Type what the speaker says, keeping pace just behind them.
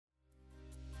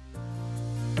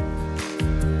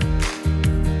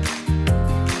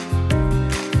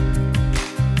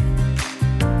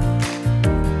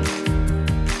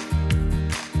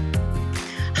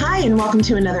and welcome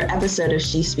to another episode of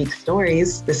She Speaks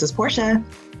Stories. This is Portia.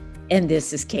 And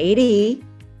this is Katie.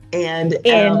 And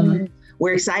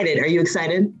we're excited. Are you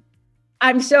excited?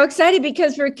 I'm so excited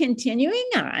because we're continuing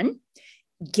on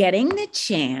getting the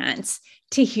chance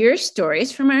to hear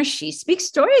stories from our She Speaks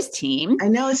Stories team. I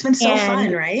know, it's been so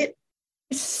fun, right?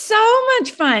 So much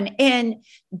fun. And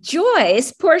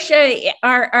Joyce, Portia,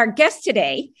 our guest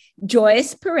today,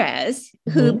 Joyce Perez,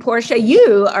 who Portia,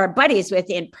 you are buddies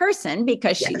with in person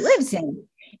because she lives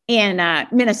in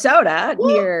Minnesota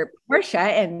near Portia,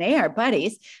 and they are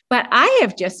buddies. But I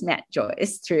have just met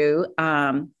Joyce through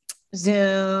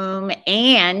Zoom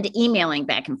and emailing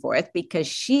back and forth because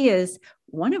she is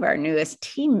one of our newest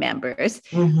team members.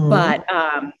 But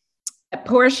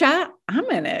Portia, I'm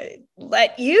going to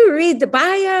let you read the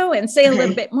bio and say a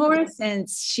little bit more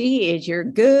since she is your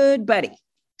good buddy.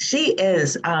 She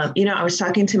is. I was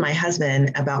talking to my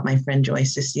husband about my friend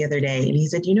Joyce just the other day, and he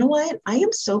said, you know what? I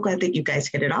am so glad that you guys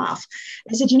hit it off.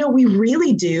 I said, we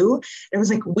really do. And it was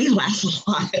like, we laugh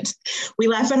a lot. We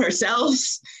laugh at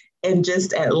ourselves and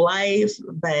just at life.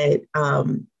 But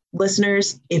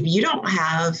listeners, if you don't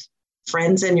have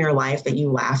friends in your life that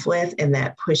you laugh with and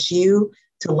that push you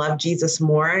to love Jesus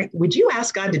more, would you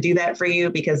ask God to do that for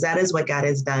you? Because that is what God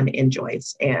has done in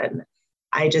Joyce. And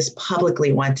I just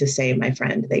publicly want to say, my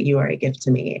friend, that you are a gift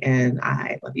to me and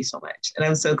I love you so much. And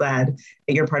I'm so glad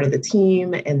that you're part of the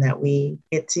team and that we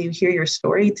get to hear your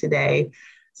story today.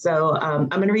 So I'm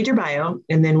going to read your bio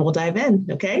and then we'll dive in.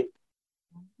 Okay.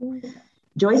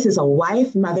 Joyce is a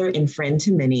wife, mother, and friend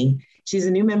to many. She's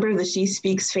a new member of the She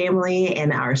Speaks family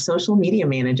and our social media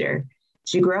manager.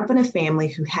 She grew up in a family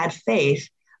who had faith,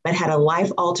 but had a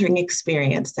life-altering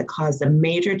experience that caused a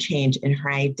major change in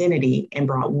her identity and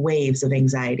brought waves of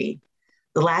anxiety.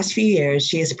 The last few years,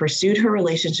 she has pursued her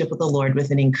relationship with the Lord with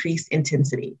an increased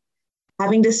intensity.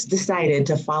 Having decided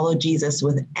to follow Jesus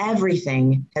with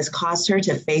everything has caused her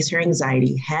to face her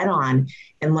anxiety head on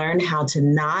and learn how to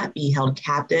not be held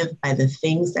captive by the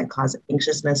things that cause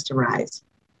anxiousness to rise.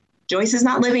 Joyce is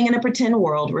not living in a pretend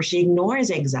world where she ignores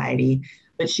anxiety,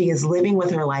 but she is living with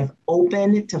her life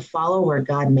open to follow where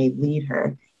God may lead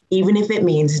her, even if it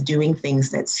means doing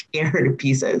things that scare her to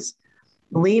pieces.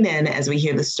 Lean in as we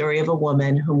hear the story of a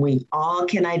woman whom we all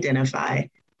can identify.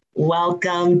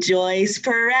 Welcome, Joyce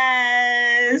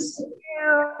Perez. Thank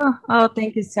you. Oh,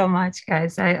 thank you so much,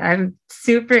 guys. I'm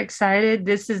super excited.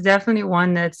 This is definitely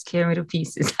one that scared me to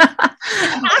pieces.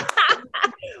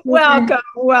 Welcome,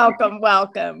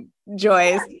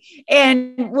 Joyce.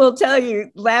 And we'll tell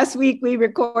you, last week we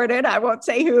recorded, I won't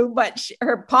say who, but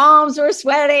her palms were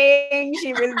sweating.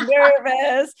 She was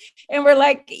nervous. And we're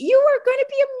like, you are going to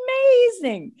be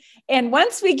amazing. And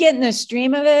once we get in the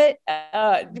stream of it,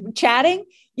 chatting,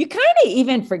 you kind of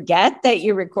even forget that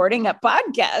you're recording a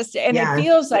podcast. And it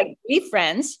feels like three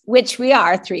friends, which we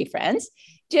are three friends,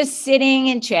 just sitting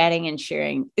and chatting and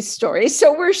sharing stories.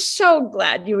 So we're so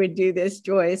glad you would do this,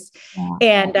 Joyce.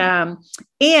 Yeah.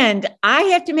 And I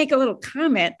have to make a little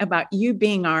comment about you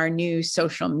being our new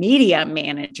social media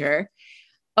manager.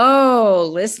 Oh,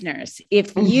 listeners,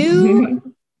 if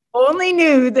you only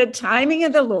knew the timing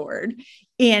of the Lord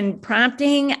in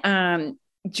prompting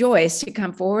Joyce to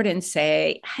come forward and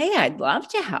say, hey, I'd love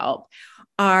to help.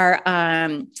 Our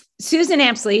Susan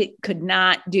absolutely could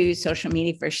not do social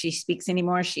media for She Speaks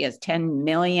anymore. She has 10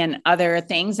 million other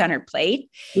things on her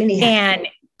plate. And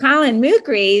Colin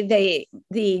Mukri,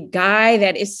 the guy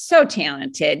that is so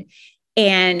talented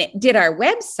and did our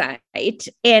website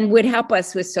and would help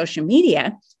us with social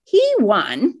media, he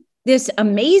won this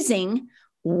amazing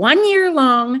 1 year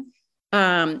long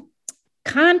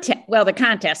contest. Well, the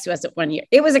contest wasn't 1 year.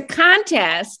 It was a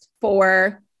contest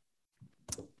for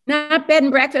not bed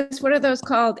and breakfast. What are those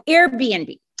called?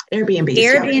 Airbnb.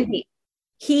 Yeah.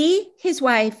 He, his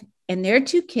wife, and their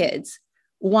two kids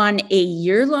won a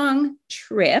year-long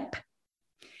trip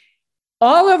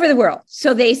all over the world.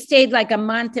 So they stayed like a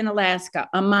month in Alaska,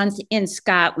 a month in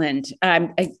Scotland.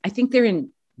 I think they're in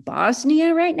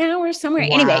Bosnia right now or somewhere.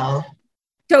 Wow. Anyway,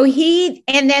 so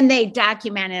and then they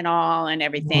document it all and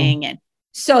everything. And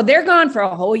so they're gone for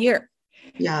a whole year.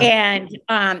 Yeah. And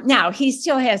now he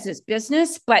still has his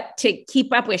business, but to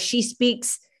keep up with She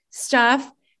Speaks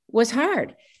stuff was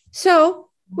hard. So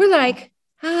we're like,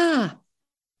 what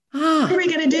are we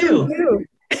going to do?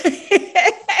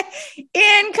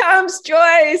 In comes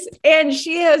Joyce, and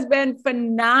she has been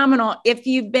phenomenal. If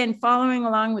you've been following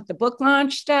along with the book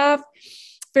launch stuff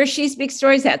for She Speaks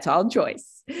Stories, that's all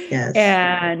Joyce. Yes.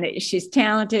 And she's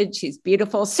talented. She's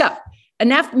beautiful. So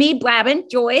enough me blabbing,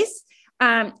 Joyce.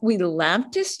 We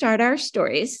love to start our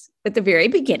stories at the very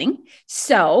beginning.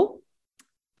 So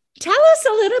tell us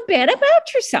a little bit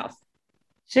about yourself.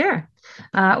 Sure.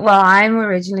 Well, I'm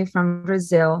originally from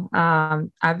Brazil.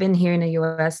 I've been here in the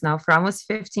US now for almost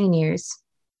 15 years.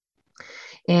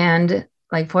 And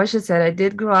like Portia said, I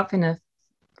did grow up in a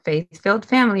faith-filled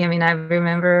family. I mean, I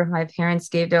remember my parents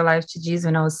gave their lives to Jesus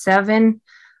when I was 7.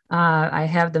 I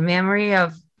have the memory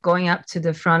of going up to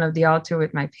the front of the altar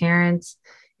with my parents.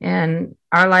 And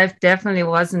our life definitely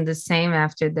wasn't the same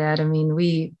after that. I mean,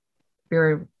 we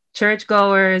were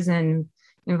churchgoers and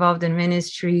involved in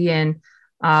ministry. And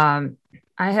I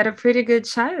had a pretty good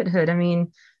childhood. I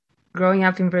mean, growing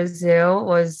up in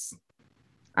Brazil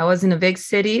I was in a big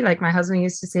city. Like my husband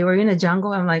used to say, we're in a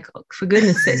jungle. I'm like, oh, for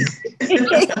goodness sake.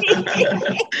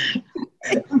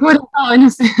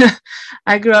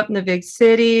 I grew up in a big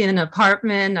city in an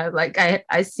apartment.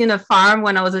 I seen a farm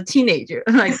when I was a teenager.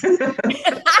 Like,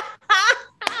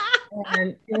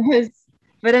 and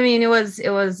but I mean, it was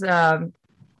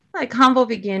like humble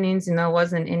beginnings. You know, it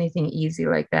wasn't anything easy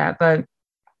like that. But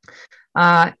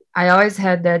I always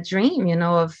had that dream, you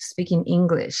know, of speaking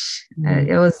English.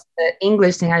 It was the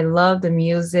English thing. I love the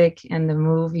music and the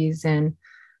movies, and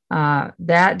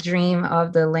that dream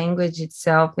of the language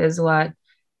itself is what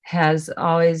has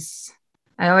always,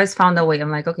 I always found a way.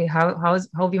 I'm like, okay,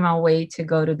 how be my way to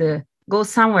go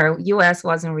somewhere. US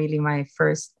wasn't really my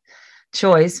first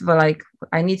choice, but like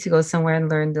I need to go somewhere and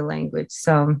learn the language.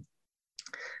 So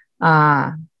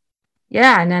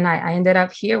yeah, and then I ended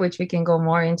up here, which we can go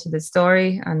more into the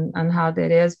story on how that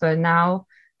is. But now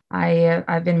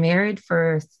I've been married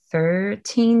for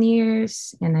 13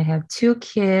 years, and I have 2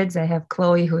 kids. I have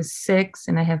Chloe, who's 6,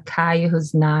 and I have Kaya,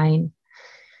 who's 9.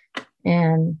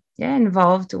 And yeah,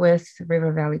 involved with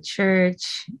River Valley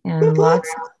Church and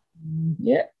lots.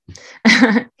 Yeah.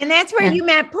 And that's where you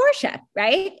met Portia,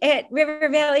 right? At River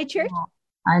Valley Church.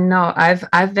 I know.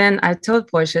 I told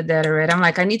Portia that already. I'm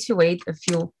like, I need to wait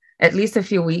at least a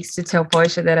few weeks to tell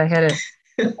Portia that I had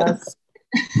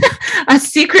a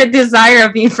secret desire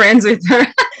of being friends with her.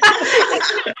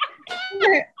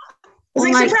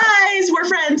 Surprise, we're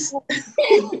friends.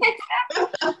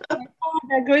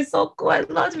 That girl is so cool. I'd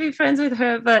love to be friends with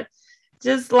her, but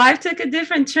just life took a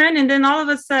different turn. And then all of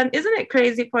a sudden, isn't it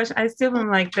crazy, Portia? I still am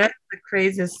like, that's the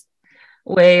craziest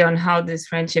way on how this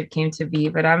friendship came to be.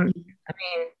 But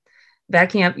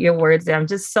backing up your words there, I'm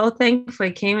just so thankful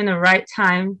it came in the right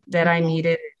time that I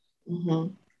needed.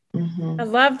 I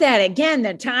love that. Again,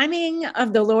 the timing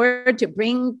of the Lord to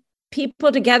bring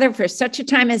people together for such a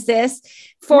time as this,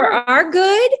 for our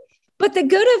good, but the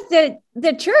good of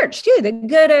the church too, the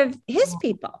good of his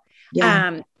people.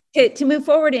 Yeah. To move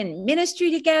forward in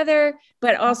ministry together,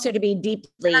 but also to be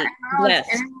deeply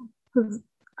blessed.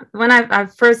 When I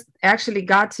first actually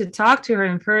got to talk to her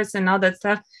in person, all that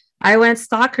stuff, I went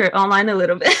stalk her online a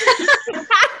little bit.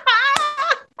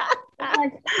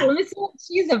 Like, let me see what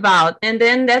she's about. And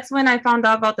then that's when I found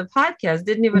out about the podcast.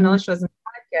 Didn't even know she was in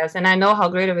the podcast. And I know how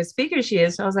great of a speaker she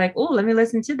is. So I was like, oh, let me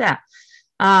listen to that.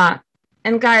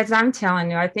 And guys, I'm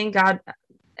telling you, I think God,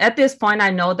 at this point,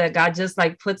 I know that God just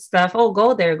like put stuff, oh,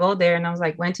 go there. And I was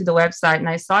like, went to the website and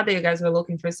I saw that you guys were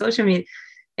looking for social media.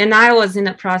 And I was in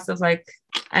the process, like,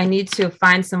 I need to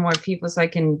find some more people so I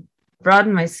can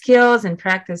broaden my skills and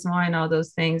practice more and all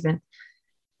those things. And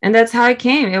that's how it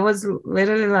came. It was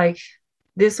literally like,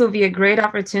 this will be a great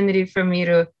opportunity for me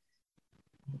to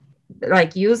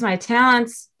like use my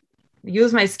talents,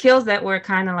 use my skills that were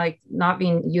kind of like not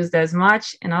being used as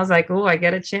much. And I was like, oh, I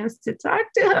get a chance to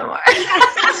talk to her more.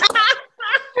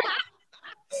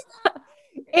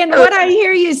 And what I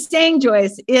hear you saying,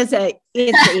 Joyce, is a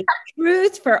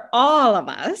truth for all of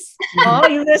us, all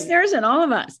you listeners and all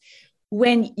of us.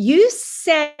 When you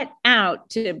set out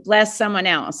to bless someone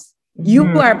else, you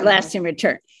are blessed in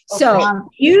return. So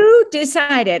you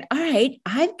decided, all right,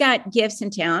 I've got gifts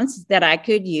and talents that I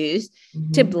could use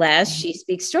to bless She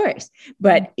Speaks Stories.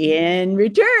 But in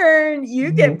return,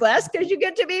 you get blessed because you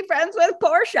get to be friends with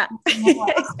Portia.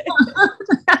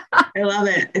 I love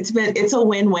it. It's a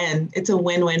win-win. It's a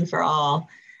win-win for all.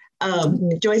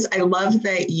 Joyce, I love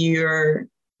that your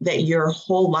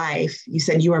whole life, you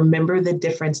said you remember the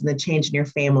difference and the change in your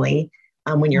family.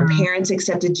 When your parents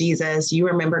accepted Jesus, you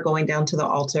remember going down to the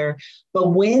altar. But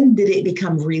when did it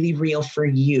become really real for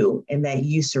you and that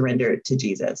you surrendered to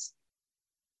Jesus?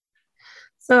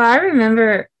 So I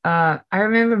remember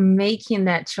making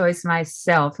that choice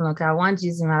myself. Look, I want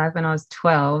Jesus in my life when I was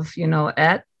 12,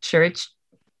 at church,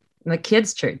 the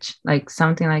kids' church, like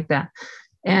something like that.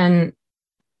 And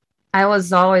I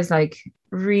was always like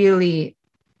really,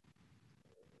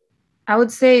 I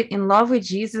would say, in love with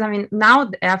Jesus. I mean,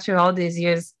 now after all these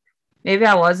years, maybe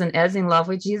I wasn't as in love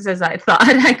with Jesus as I thought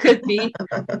I could be.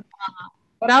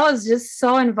 but I was just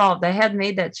so involved. I had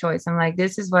made that choice. I'm like,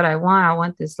 this is what I want. I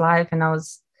want this life. And I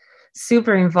was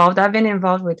super involved. I've been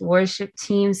involved with worship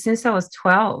teams since I was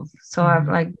 12. So I've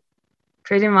like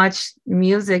pretty much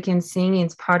music and singing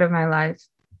is part of my life.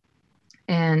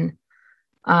 And,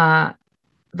 but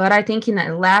I think in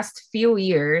the last few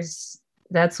years,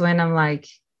 that's when I'm like,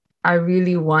 I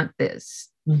really want this.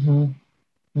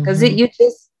 Because you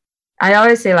just, I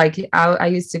always say like, I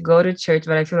used to go to church,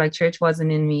 but I feel like church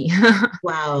wasn't in me.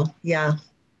 Wow. Yeah.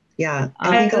 Yeah.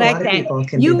 I think like a lot that. of people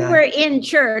can You do that. were in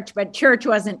church, but church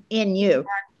wasn't in you.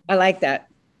 I like that.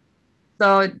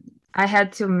 So I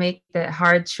had to make that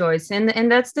hard choice.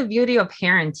 And that's the beauty of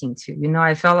parenting too. You know,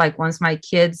 I felt like once my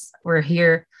kids were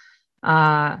here,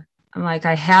 I'm like,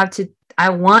 I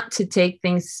want to take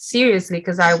things seriously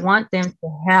because I want them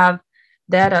to have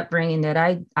that upbringing that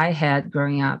I had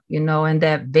growing up, you know, and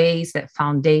that base, that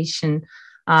foundation.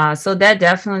 So that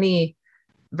definitely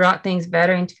brought things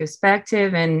better into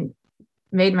perspective and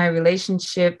made my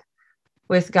relationship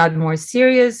with God more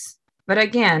serious. But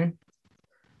again,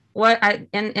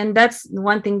 and that's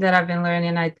one thing that I've been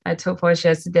learning. I told Portia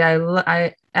yesterday,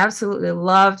 I absolutely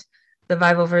loved the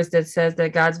Bible verse that says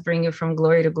that God's bringing you from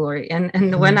glory to glory.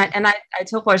 And when I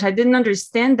told Portia, I didn't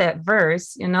understand that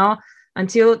verse, you know,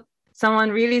 until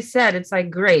someone really said, it's like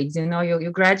grades, you know,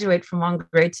 you graduate from one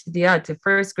grade to the other, to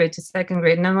first grade to second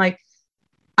grade. And I'm like,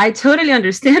 I totally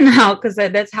understand now, because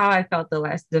that's how I felt the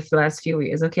last few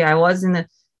years. Okay, I was in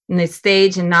a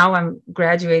stage, and now I'm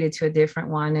graduated to a different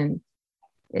one,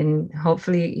 and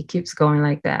hopefully it keeps going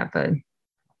like that. But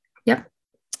yeah,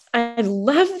 I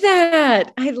love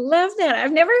that. I love that.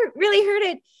 I've never really heard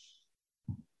it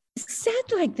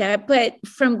said like that, but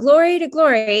from glory to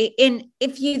glory. And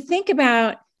if you think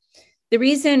about the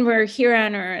reason we're here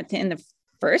on earth in the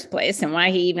first place and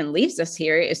why he even leaves us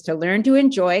here is to learn to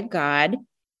enjoy God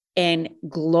and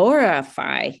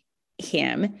glorify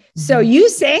him. So you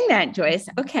saying that, Joyce,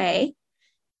 okay,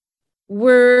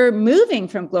 we're moving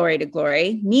from glory to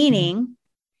glory, meaning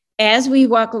as we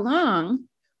walk along,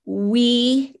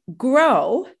 we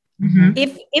grow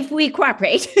if we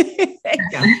cooperate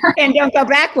and don't go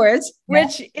backwards,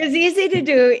 which is easy to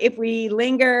do if we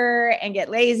linger and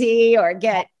get lazy or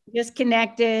get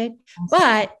disconnected.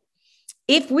 But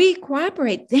if we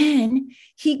cooperate, then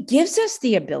he gives us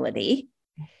the ability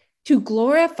to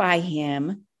glorify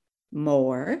him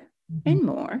more and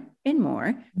more and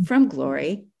more from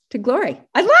glory to glory.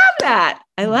 I love that.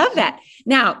 I love that.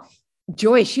 Now,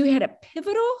 Joyce, you had a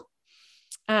pivotal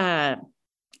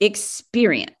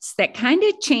experience that kind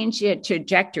of changed the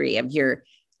trajectory of your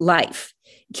life.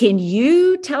 Can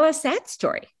you tell us that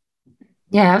story?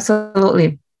 Yeah,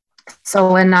 absolutely.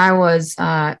 So when I was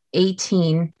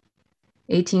 19,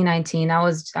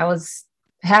 I was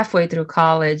halfway through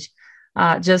college.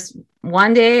 Just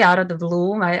one day out of the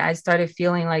blue, I started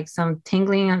feeling like some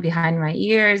tingling behind my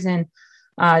ears, and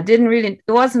it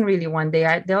wasn't really one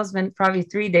day. There was been probably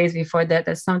 3 days before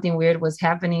that something weird was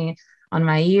happening on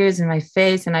my ears and my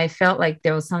face. And I felt like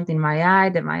there was something in my eye,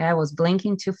 that my eye was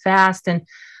blinking too fast. And,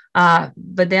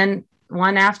 but then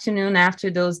one afternoon after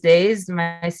those days,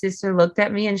 my sister looked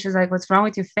at me and she was like, "What's wrong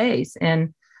with your face?"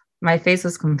 And my face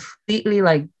was completely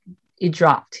like, it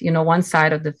dropped, you know, one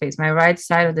side of the face, my right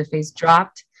side of the face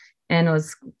dropped and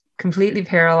was completely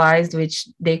paralyzed, which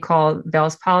they call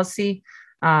Bell's palsy.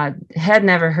 Had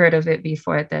never heard of it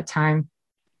before at that time.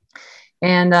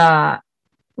 And at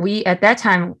that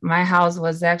time, my house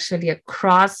was actually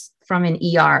across from an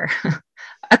ER,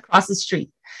 across the street.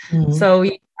 So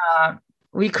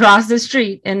we crossed the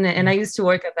street, and I used to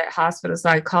work at that hospital. So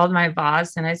I called my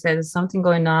boss and I said, "There's something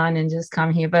going on, and just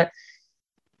come here." But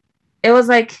it was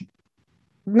like,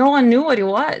 no one knew what it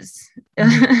was.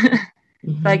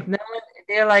 Like no one,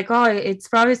 they're like, "Oh, it's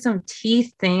probably some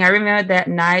teeth thing." I remember that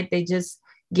night they just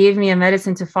gave me a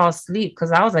medicine to fall asleep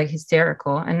because I was like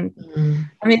hysterical. And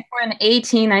I mean, for an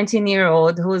 18,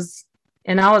 19-year-old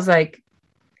and I was like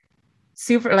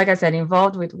super, like I said,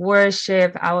 involved with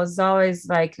worship. I was always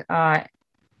like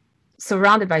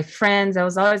surrounded by friends. I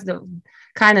was always the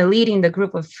kind of leading the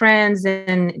group of friends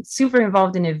and super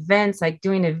involved in events, like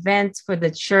doing events for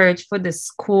the church, for the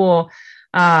school.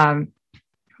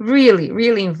 Really,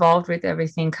 really involved with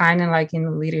everything, kind of like in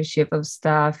the leadership of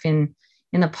stuff in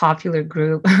a popular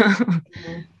group.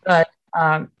 But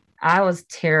I was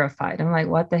terrified. I'm like,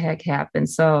 what the heck happened?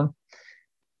 So,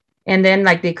 and then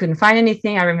like they couldn't find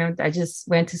anything. I remember I just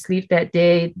went to sleep that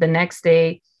day. The next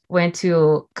day, went to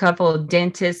a couple of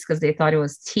dentists because they thought it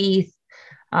was teeth.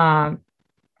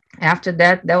 After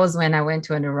that was when I went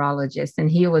to a neurologist,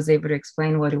 and he was able to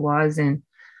explain what it was. And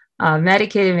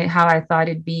medicated me how I thought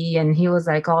it'd be. And he was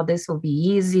like, oh, this will be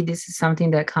easy. This is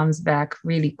something that comes back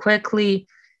really quickly.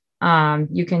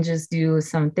 You can just do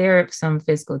some therapy, some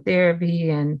physical therapy.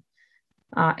 And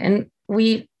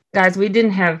we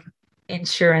didn't have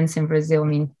insurance in Brazil. I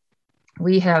mean,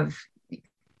 we have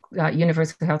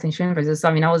universal health insurance in Brazil. So,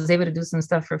 I mean, I was able to do some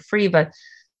stuff for free, but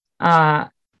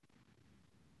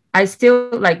I still,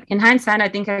 like, in hindsight, I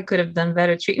think I could have done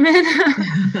better treatment.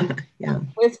 Yeah.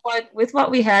 With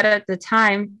what we had at the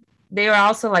time. They were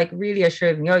also like really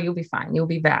assured me, oh, you'll be fine. You'll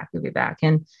be back.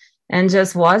 And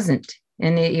just wasn't.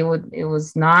 And it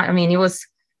was not, I mean, it was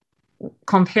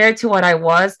compared to what I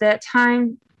was that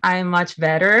time, I'm much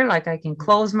better. Like I can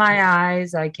close my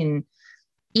eyes, I can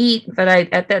eat, but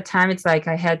at that time, it's like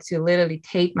I had to literally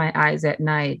tape my eyes at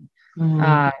night.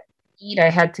 Eat,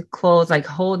 I had to close, like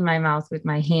hold my mouth with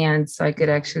my hands so I could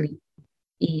actually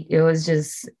eat. It was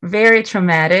just very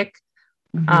traumatic.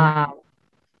 And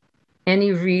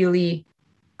it really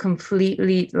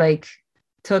completely like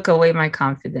took away my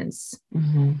confidence.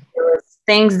 There was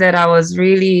things that I was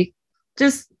really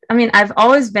just, I mean, I've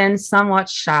always been somewhat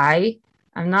shy.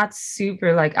 I'm not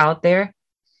super like out there.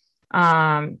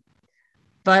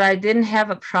 But I didn't have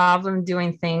a problem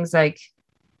doing things like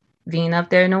being up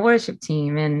there in a worship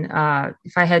team. And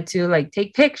if I had to like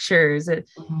take pictures,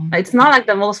 it's not like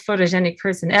the most photogenic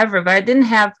person ever, but I didn't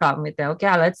have a problem with that. Okay,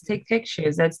 let's take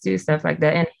pictures. Let's do stuff like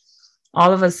that. And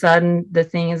all of a sudden the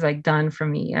thing is like done for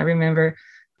me. I remember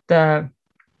the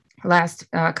last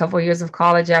couple of years of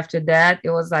college after that, it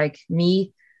was like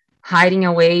me hiding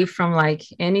away from like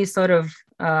any sort of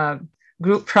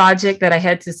group project that I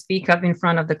had to speak up in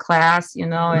front of the class, you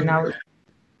know, and I was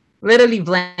literally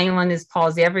blame on this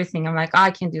palsy, everything. I'm like, oh,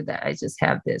 I can't do that. I just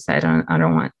have this. I don't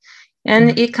want.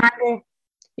 And it kind of,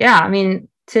 yeah, I mean,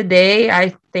 today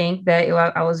I think that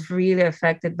I was really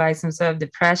affected by some sort of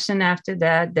depression after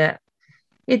that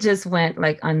it just went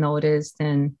like unnoticed.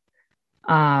 And,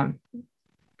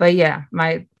 but yeah,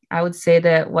 I would say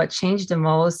that what changed the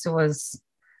most was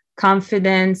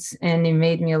confidence, and it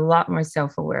made me a lot more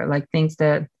self-aware, like things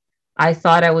that I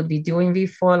thought I would be doing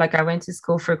before. Like I went to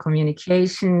school for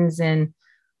communications, and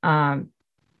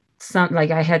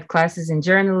like I had classes in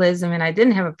journalism, and I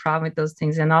didn't have a problem with those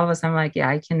things. And all of a sudden I'm like, yeah,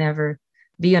 I can never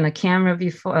be on a camera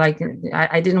before. Like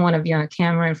I didn't want to be on a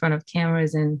camera in front of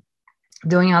cameras and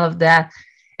doing all of that.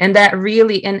 And that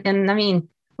really, and I mean,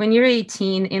 when you're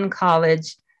 18 in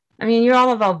college, I mean, you're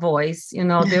all about voice, you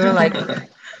know. They were like, a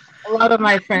lot of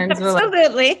my friends were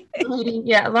absolutely. Like,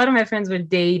 yeah, a lot of my friends were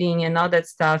dating and all that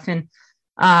stuff. And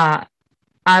I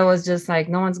was just like,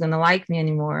 no one's going to like me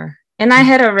anymore. And I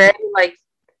had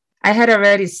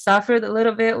already suffered a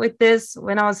little bit with this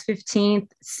when I was 15,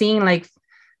 seeing like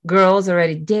girls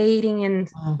already dating, and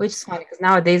which is funny because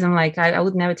nowadays I'm like, I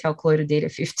would never tell Chloe to date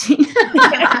at 15.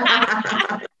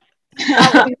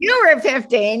 When you were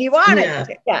 15, you wanted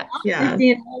to. Yeah.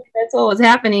 15, that's what was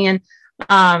happening.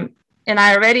 And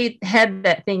I already had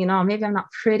that thing, you know, maybe I'm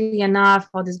not pretty enough.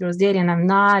 All these girls dating, and I'm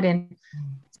not. And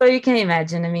so you can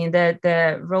imagine, I mean,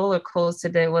 the roller coaster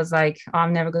that was like, oh,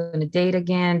 I'm never going to date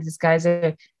again. These guys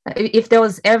are, if there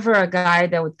was ever a guy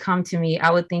that would come to me,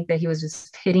 I would think that he was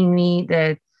just hitting me,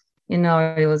 that, you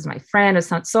know, it was my friend or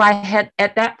something. So I had,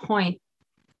 at that point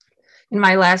in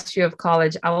my last year of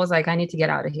college, I was like, I need to get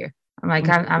out of here. I'm like,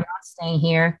 I'm not staying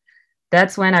here.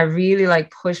 That's when I really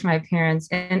like pushed my parents.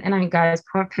 And I mean, guys,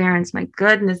 poor parents, my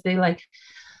goodness, they like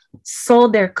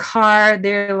sold their car.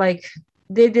 They're like,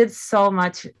 they did so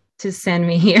much to send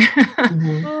me here.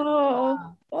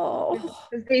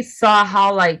 They saw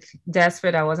how like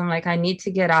desperate I was. I'm like, I need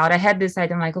to get out. I had this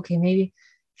idea. I'm like, okay, maybe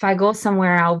if I go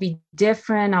somewhere, I'll be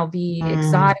different. I'll be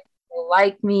exotic. They'll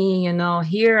like me, you know.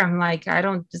 Here, I'm like, I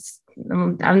don't just,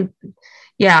 I'm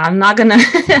not gonna,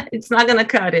 it's not gonna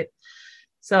cut it.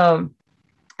 So,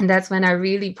 and that's when I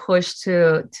really pushed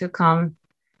to come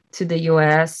to the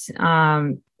US.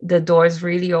 The doors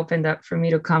really opened up for me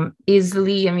to come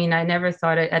easily. I mean, I never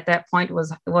thought it at that point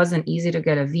it wasn't easy to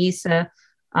get a visa.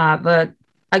 But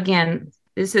again,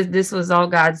 this was all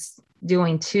God's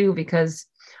doing too, because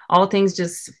all things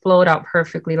just flowed out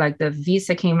perfectly. Like the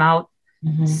visa came out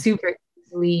super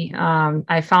easily.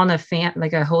 I found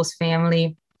a host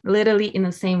family literally in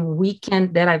the same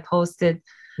weekend that I posted.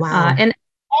 Wow. And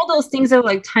all those things are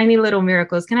like tiny little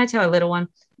miracles. Can I tell a little one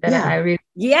that I really?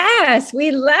 Yes,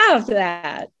 we love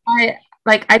that. I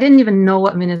didn't even know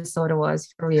what Minnesota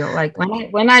was for real. Like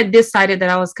when I decided that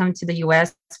I was coming to the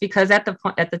US, because at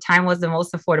the time was the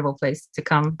most affordable place to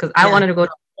come, because I wanted to go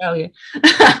to Australia.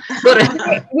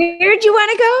 Where'd you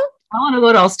want to go? I want to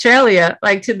go to Australia,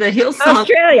 like to the Hillsong.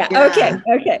 Australia. Yeah.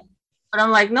 Okay. But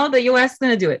I'm like, no, the US is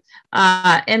going to do it.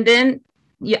 And then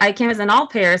I came as an au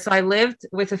pair. So I lived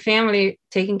with a family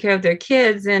taking care of their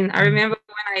kids. And I remember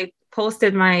when I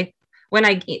posted when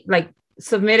I like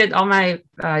submitted all my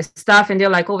stuff, and they're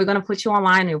like, oh, we're going to put you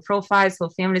online, your profile, so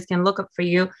families can look up for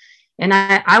you. And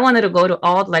I wanted to go to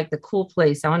all like the cool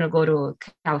place. I want to go to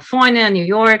California, New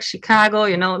York, Chicago,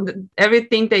 you know,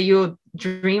 everything that you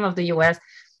dream of the US.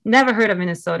 Never heard of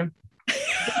Minnesota.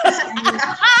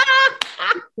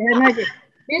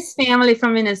 This family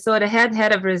from Minnesota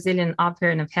had a Brazilian au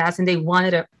pair in the past, and they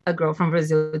wanted a girl from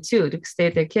Brazil too to stay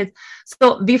with their kids.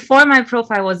 So before my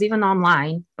profile was even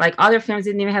online, like other families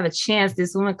didn't even have a chance.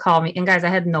 This woman called me, and guys, I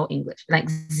had no English, like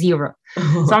zero.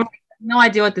 So I'm like, no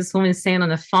idea what this woman is saying on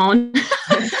the phone.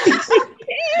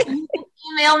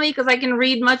 Email me because I can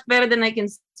read much better than I can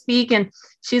speak. And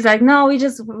she's like, no, we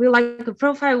like a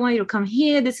profile. We want you to come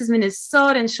here. This is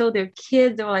Minnesota, and show their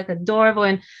kids. They were like adorable.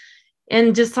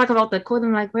 And just talk about the code.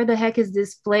 I'm like, where the heck is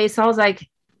this place? So I was like,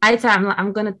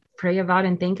 I'm going to pray about it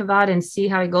and think about it and see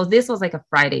how it goes. This was like a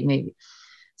Friday, maybe.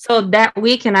 So that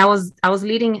weekend I was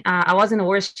leading, I was in a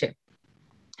worship,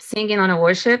 singing on a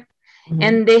worship. Mm-hmm.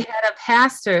 And they had a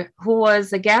pastor who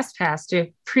was a guest pastor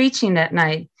preaching that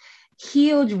night.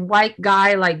 Huge white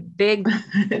guy, like big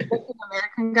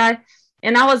American guy.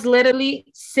 And I was literally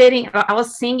sitting, I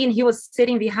was singing. He was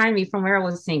sitting behind me from where I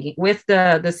was singing with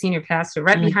the senior pastor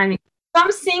right behind me. So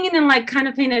I'm singing and like kind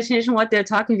of paying attention to what they're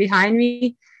talking behind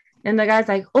me. And the guy's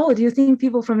like, oh, do you think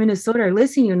people from Minnesota are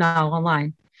listening to you now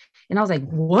online? And I was like,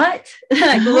 what?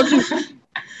 Like,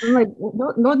 I'm like,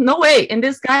 no way. And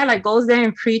this guy like goes there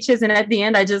and preaches. And at the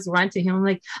end, I just run to him. I'm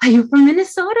like, are you from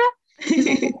Minnesota?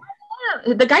 Like,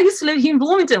 yeah. The guy used to live here in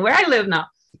Bloomington, where I live now.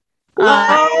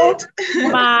 What?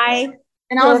 My.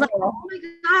 And I was like, oh my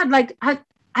God, like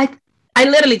I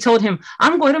literally told him,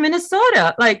 I'm going to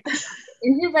Minnesota. Like,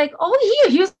 and he's like, oh,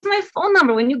 here's my phone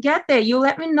number. When you get there, you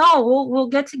let me know. We'll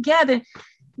get together.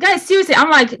 Guys, seriously, I'm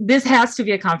like, this has to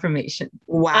be a confirmation.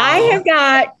 Wow. I have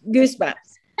got goosebumps.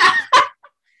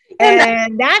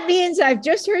 And that means I've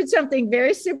just heard something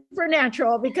very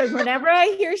supernatural, because whenever I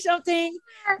hear something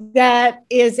that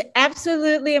is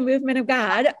absolutely a movement of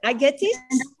God, I get these.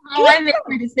 I made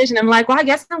my decision. I'm like, well, I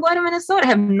guess I'm going to Minnesota. I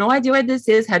have no idea where this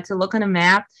is. Had to look on a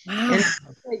map. Wow. And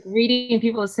like reading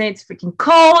people say it's freaking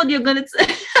cold. You're going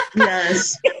to.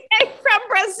 Yes. From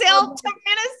Brazil to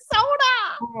Minnesota.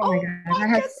 Oh my God. I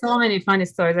had so many funny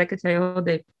stories. I could tell you all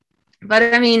day. But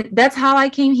I mean, that's how I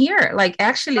came here. Like,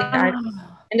 actually,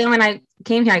 and then when I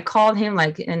came here, I called him,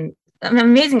 like, an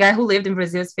amazing guy who lived in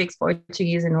Brazil, speaks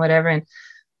Portuguese and whatever. And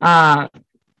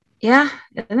yeah,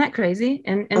 isn't that crazy?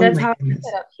 And that's how I ended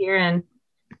up here. And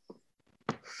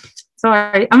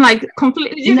sorry, I'm like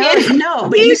completely. No,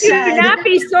 but you should not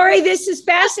be sorry. This is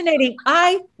fascinating.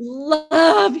 I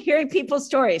love hearing people's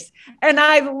stories, and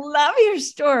I love your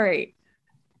story.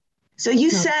 So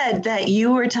you said that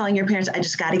you were telling your parents, I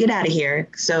just got to get out of here.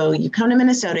 So you come to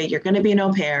Minnesota, you're going to be an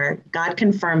au pair. God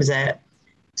confirms it.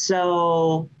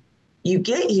 So you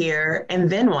get here, and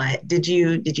then what? Did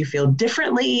you feel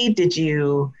differently?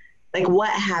 Like,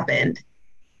 what happened?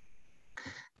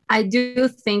 I do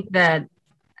think that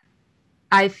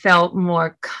I felt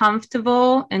more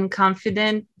comfortable and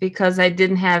confident because I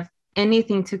didn't have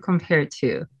anything to compare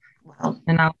to. Wow.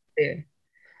 And I was there.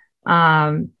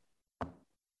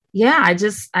 Yeah, I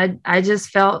just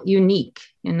felt unique,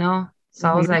 you know? So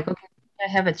I was like, okay, I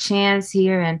have a chance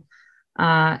here.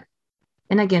 And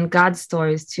again, God's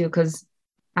stories too, because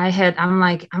I'm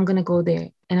like, I'm going to go there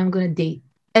and I'm going to date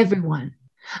everyone.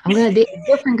 I'm going to date a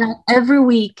different guy every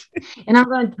week. And I'm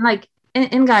going to like,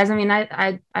 and guys, I mean,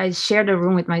 I shared a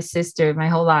room with my sister my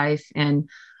whole life. And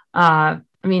I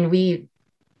mean,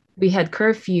 we had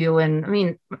curfew, and I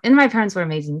mean, and my parents were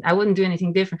amazing. I wouldn't do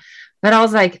anything different, but I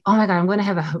was like, oh my God, I'm going to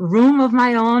have a room of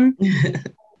my own,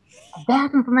 a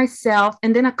bathroom for myself,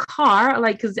 and then a car,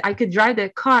 like, cause I could drive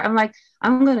that car. I'm like,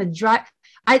 I'm going to drive.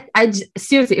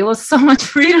 Seriously, it was so much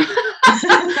freedom,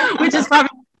 which is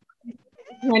probably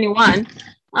 21.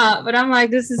 But I'm like,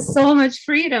 this is so much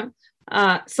freedom.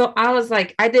 So I was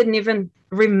like, I didn't even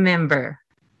remember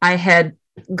I had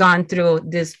gone through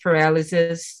this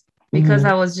paralysis, because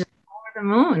I was just over the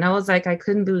moon. I was like, I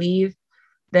couldn't believe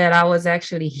that I was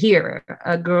actually here,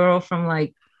 a girl from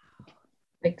like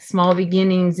small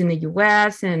beginnings in the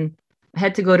US, and I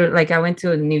had to go to, like, I went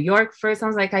to New York first. I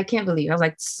was like, I can't believe it. I was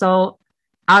like, so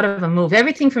out of a movie.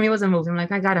 Everything for me was a movie. I'm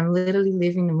like, my God, I'm literally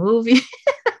living the movie.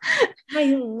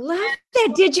 I love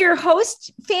that. Did your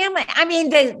host family, I mean,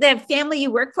 the family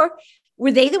you work for,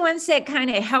 were they the ones that kind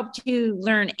of helped you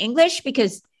learn English?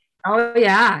 Because oh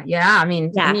yeah. I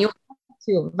mean,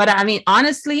 too. But I mean,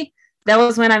 honestly, that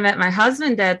was when I met my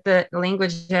husband that the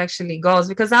language actually goes,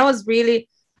 because I was really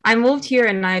I moved here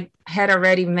and I had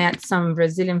already met some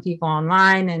Brazilian people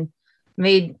online and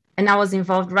I was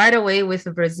involved right away with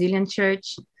the Brazilian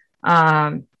church.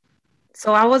 So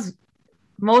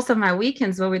most of my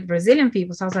weekends were with Brazilian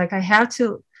people. So I was like, I have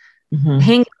to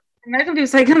hang with American people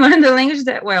so I can learn the language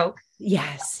that well.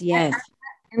 Yes. And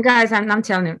guys, I'm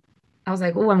telling you, I was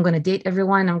like, oh, I'm going to date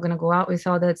everyone. I'm going to go out with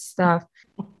all that stuff.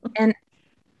 And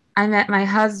I met my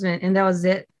husband and that was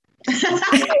it.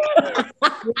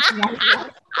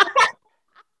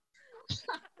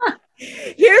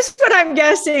 Here's what I'm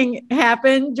guessing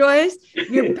happened, Joyce.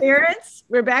 Your parents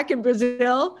were back in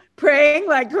Brazil praying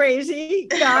like crazy.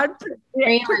 God,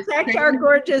 protect our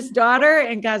gorgeous daughter.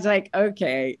 And God's like,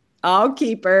 okay, I'll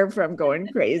keep her from going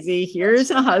crazy.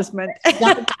 Here's a husband.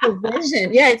 God's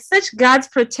provision. Yeah, it's such God's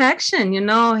protection.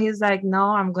 He's like,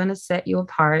 no, I'm going to set you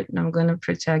apart and I'm going to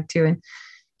protect you. And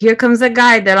here comes a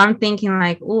guy that I'm thinking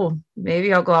like, oh,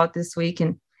 maybe I'll go out this week.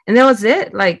 And that was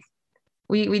it. Like,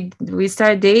 we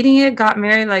started dating it, got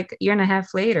married like a year and a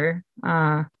half later.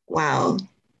 Wow.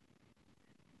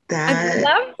 I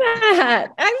love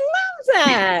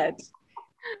that.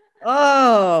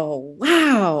 Oh,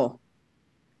 wow.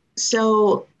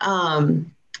 So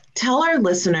tell our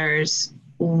listeners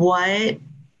what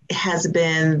has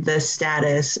been the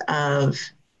status of,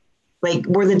 like,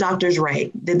 were the doctors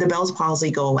right? Did the Bell's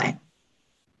palsy go away?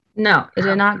 No, it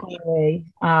did not go away.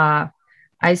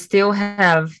 I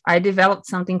developed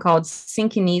something called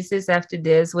synkinesis after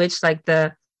this, which like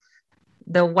the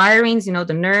wirings,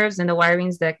 the nerves and the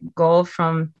wirings that go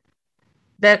from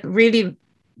that really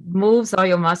moves all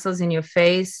your muscles in your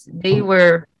face. They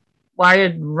were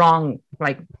wired wrong.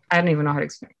 Like, I don't even know how to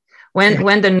explain.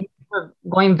 When the nerves were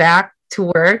going back to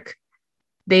work,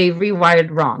 they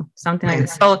rewired wrong, something like that.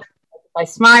 So if I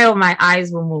smile, my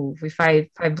eyes will move. If I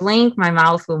blink, my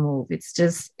mouth will move.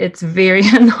 It's very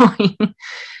annoying.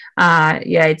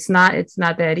 It's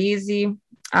not that easy.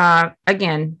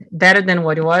 Again, better than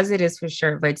what it was, it is for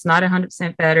sure, but it's not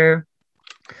 100% better.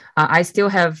 I still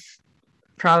have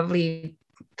probably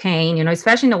pain,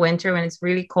 especially in the winter when it's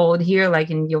really cold here, like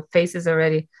in your face is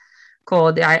already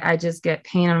cold. I just get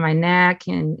pain on my neck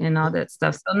and all that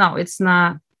stuff. So no,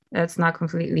 that's not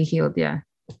completely healed. Yeah.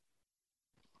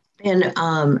 And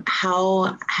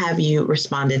how have you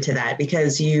responded to that?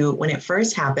 Because when it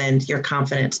first happened, your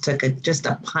confidence took just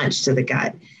a punch to the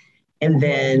gut. And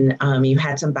then you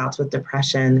had some bouts with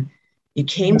depression. You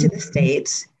came to the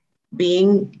States,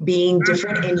 being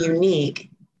different and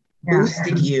unique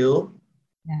boosted you.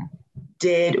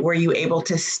 Yeah. Were you able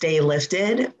to stay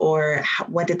lifted, or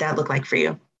what did that look like for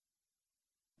you?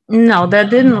 No, that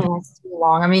didn't last too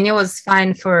long. I mean, it was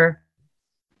fine for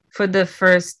the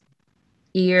first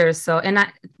year or so. And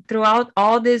throughout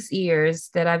all these years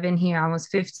that I've been here, almost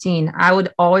 15, I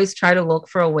would always try to look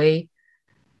for a way,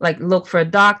 like look for a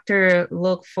doctor,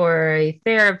 look for a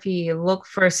therapy, look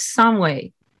for some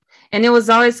way. And it was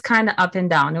always kind of up and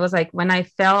down. It was like when I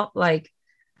felt like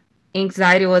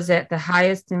anxiety was at the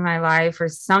highest in my life or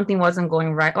something wasn't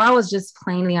going right, or I was just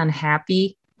plainly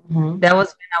unhappy. That was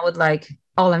when I would like,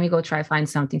 oh, let me go try find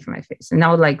something for my face. And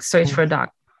I would like search for a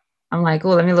doctor. I'm like, oh,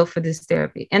 let me look for this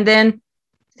therapy. And then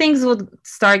things would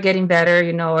start getting better,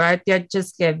 or I'd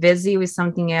just get busy with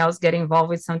something else, get involved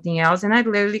with something else. And I'd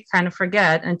literally kind of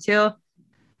forget until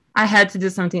I had to do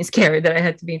something scary that I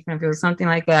had to be in front of people, something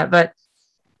like that. But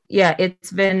yeah,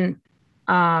 it's been,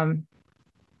 I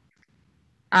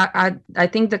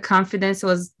think the confidence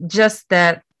was just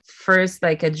that first,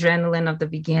 like adrenaline of the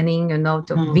beginning,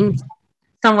 to being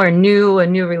somewhere new, a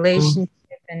new relationship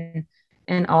and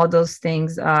all those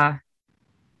things.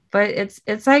 But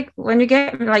it's like when you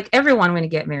get, like everyone, when you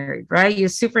get married, right? You're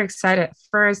super excited at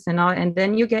first and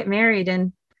then you get married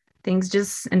and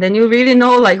things and then you really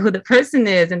know like who the person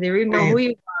is and they really know who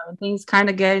you are and things kind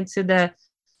of get into the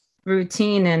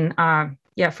routine. And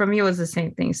for me, it was the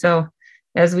same thing. So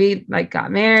as we like got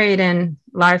married and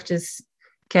life just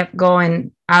kept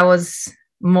going, I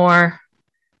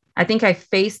think I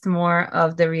faced more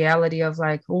of the reality of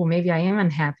like, oh, maybe I am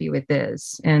unhappy with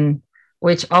this. And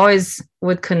which always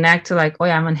would connect to like, oh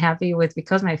yeah, I'm unhappy with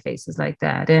because my face is like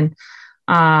that. And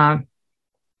I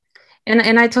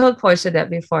told Portia that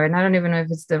before, and I don't even know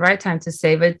if it's the right time to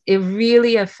say, but it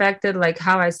really affected like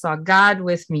how I saw God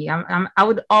with me. I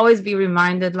would always be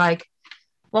reminded like,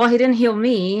 well, he didn't heal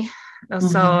me.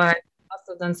 So I must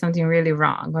have done something really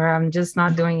wrong, or I'm just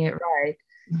not doing it right.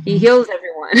 He heals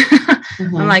everyone.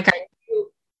 I'm like,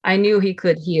 I knew he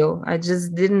could heal. I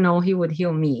just didn't know he would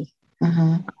heal me.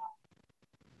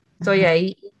 So yeah,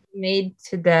 he made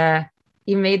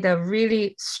a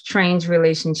really strange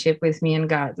relationship with me and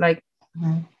God. Like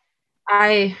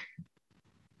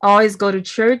always go to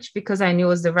church because I knew it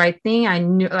was the right thing. I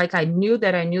knew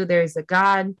there is a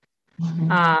God.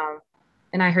 Mm-hmm.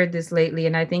 And I heard this lately,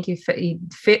 and I think he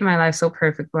fit my life so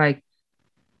perfect. Like,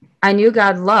 I knew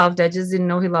God loved, I just didn't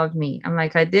know he loved me. I'm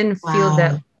like, I didn't feel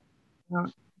that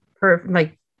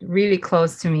like really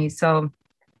close to me. So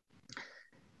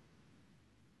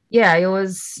yeah, it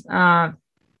was,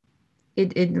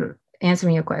 it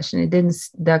answering your question.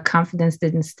 The confidence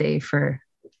didn't stay for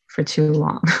too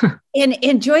long.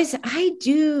 And Joyce, I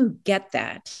do get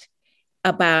that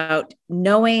about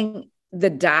knowing the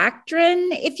doctrine,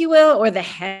 if you will, or the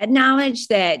head knowledge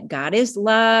that God is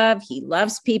love. He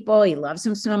loves people. He loves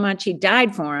them so much. He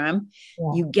died for them.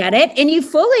 Yeah. You get it. And you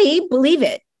fully believe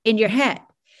it in your head.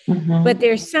 Mm-hmm. But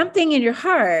there's something in your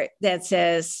heart that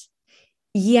says,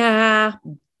 yeah,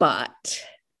 but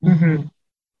mm-hmm.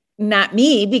 not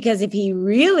me, because if he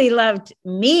really loved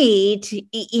me,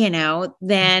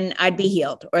 then I'd be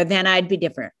healed, or then I'd be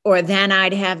different, or then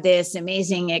I'd have this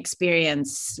amazing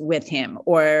experience with him,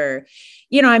 or,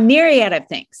 a myriad of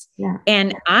things. Yeah.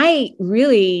 And I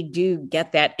really do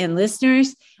get that. And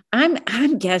listeners,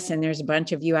 I'm guessing there's a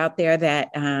bunch of you out there that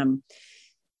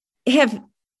have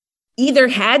either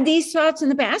had these thoughts in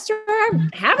the past or are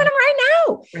having them right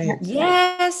now. Right.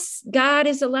 Yes, God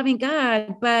is a loving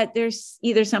God, but there's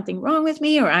either something wrong with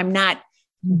me or I'm not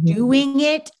doing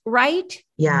it right.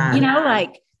 Yeah.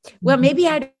 Well, maybe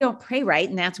I don't pray right,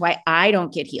 and that's why I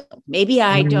don't get healed. Maybe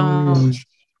I don't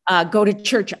go to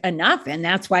church enough, and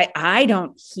that's why I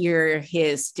don't hear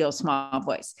his still small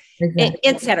voice,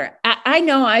 etc. I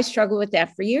know I struggle with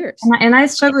that for years. And I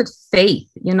struggle with faith,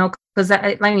 because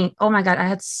I mean, oh my God, I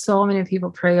had so many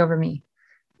people pray over me.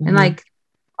 Mm-hmm. And like,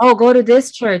 oh, go to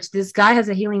this church. This guy has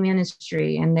a healing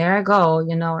ministry. And there I go,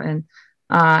 and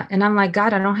I'm like,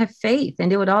 God, I don't have faith.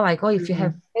 And they would all like, oh, if you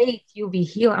have faith, you'll be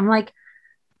healed. I'm like,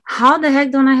 how the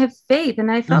heck don't I have faith?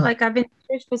 And I felt like I've been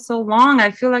in church for so long.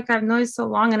 I feel like I've known it so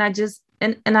long. And I just,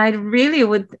 and I really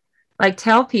would like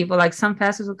tell people, like some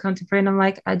pastors would come to pray and I'm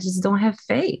like, I just don't have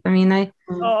faith. I mean, they're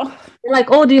like,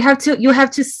 oh, you have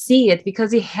to see it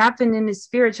because it happened in the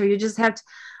spiritual. You just have to,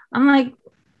 I'm like,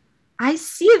 I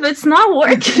see it, but it's not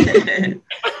working.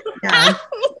 Yeah.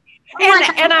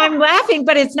 And I'm laughing,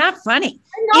 but it's not funny.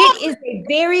 It is a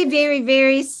very, very,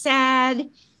 very sad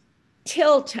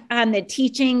tilt on the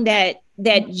teaching that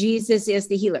Jesus is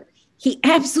the healer. He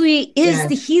absolutely is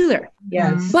the healer.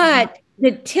 Yes. But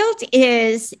the tilt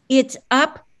is it's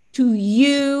up to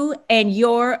you and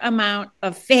your amount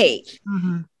of faith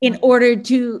in order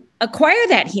to acquire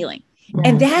that healing. Mm-hmm.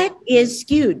 And that is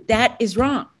skewed. That is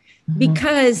wrong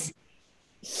because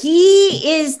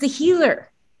he is the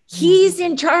healer. He's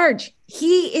in charge.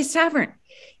 He is sovereign.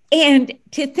 And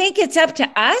to think it's up to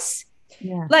us,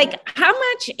 like how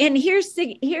much, and here's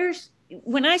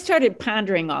when I started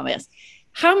pondering all this,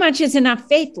 how much is enough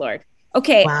faith, Lord?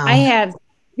 Okay, I have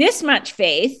this much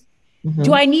faith. Mm-hmm.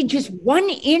 Do I need just 1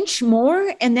 inch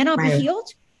more and then I'll be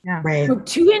healed? Yeah. Right. Or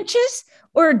 2 inches?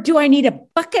 Or do I need a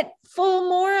bucket full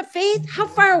more of faith? How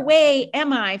far away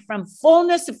am I from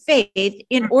fullness of faith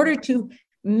in order to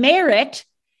merit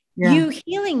you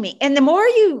healing me? And the more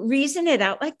you reason it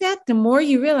out like that, the more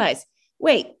you realize,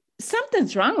 wait,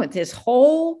 something's wrong with this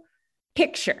whole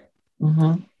picture.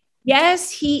 Mm-hmm.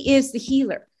 Yes, he is the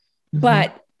healer,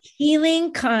 but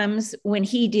healing comes when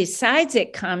he decides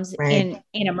it comes in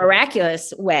a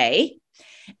miraculous way.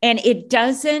 And it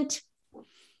doesn't,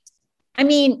 I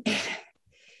mean,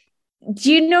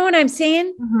 do you know what I'm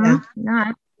saying?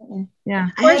 Mm-hmm. Yeah.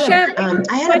 I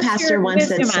had a pastor once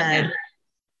that said,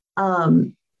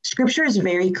 Scripture is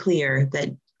very clear that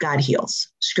God heals.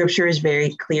 Scripture is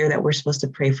very clear that we're supposed to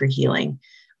pray for healing.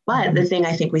 But the thing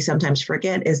I think we sometimes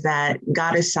forget is that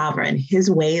God is sovereign. His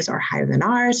ways are higher than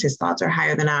ours. His thoughts are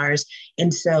higher than ours.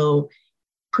 And so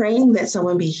praying that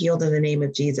someone be healed in the name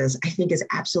of Jesus, I think is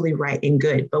absolutely right and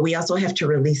good. But we also have to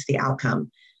release the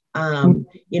outcome.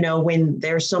 When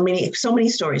there's so many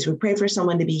stories, we pray for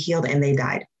someone to be healed and they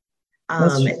died.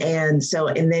 And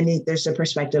then there's the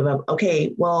perspective of,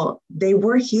 okay, well, they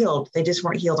were healed. They just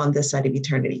weren't healed on this side of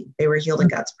eternity. They were healed in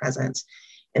God's presence.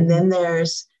 And then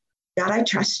there's, God, I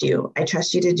trust you. I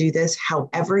trust you to do this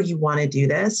however you want to do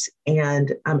this.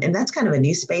 And that's kind of a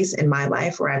new space in my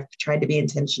life where I've tried to be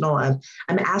intentional of,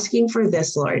 I'm asking for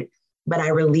this, Lord, but I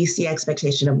release the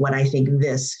expectation of what I think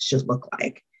this should look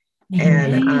like. Mm-hmm.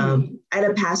 And I had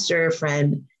a pastor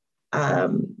friend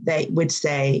that would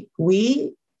say,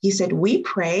 he said, we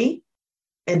pray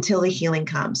until the healing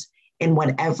comes in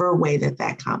whatever way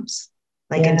that comes.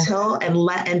 Like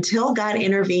until God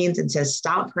intervenes and says,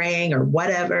 stop praying or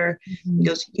whatever, he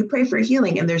goes, you pray for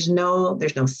healing. And there's no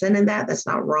sin in that. That's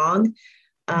not wrong.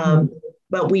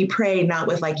 but we pray not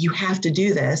with like, you have to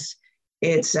do this.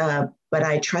 It's, but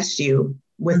I trust you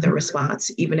with the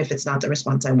response, even if it's not the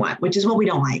response I want, which is what we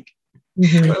don't like.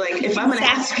 We're like, if I'm going to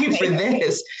ask you for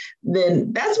this,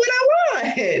 then that's what I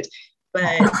want.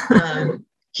 But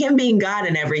him being God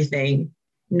and everything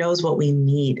knows what we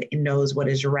need and knows what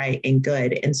is right and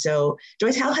good. And so,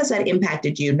 Joyce, how has that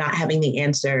impacted you, not having the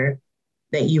answer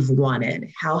that you've wanted?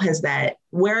 How has that,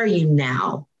 where are you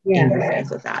now in your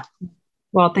faith with that?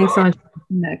 Well, thanks so much for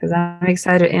that, because I'm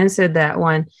excited to answer that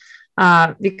one.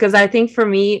 Because I think for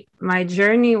me, my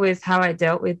journey with how I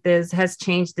dealt with this has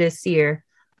changed this year.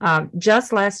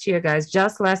 Just last year, guys,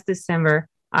 just last December,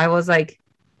 I was like,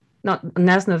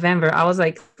 last November, I was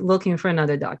like looking for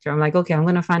another doctor. I'm like, okay, I'm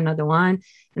going to find another one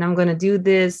and I'm going to do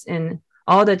this. And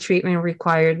all the treatment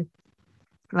required,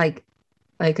 like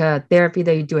a therapy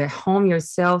that you do at home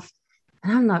yourself.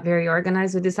 And I'm not very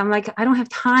organized with this. I'm like, I don't have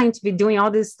time to be doing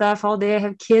all this stuff all day. I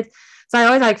have kids. So I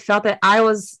always like felt that I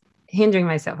was hindering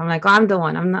myself. I'm like, oh, I'm the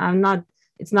one. I'm not,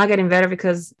 it's not getting better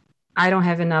because I don't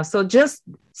have enough. So just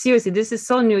seriously, this is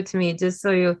so new to me, just so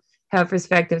you have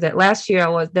perspective, that last year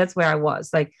that's where I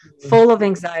was, like full of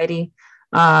anxiety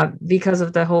because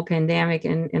of the whole pandemic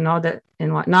and all that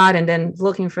and whatnot. And then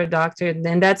looking for a doctor. And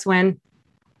then that's when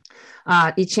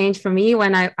it changed for me,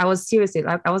 when I was seriously,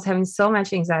 like, I was having so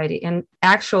much anxiety and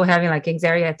having like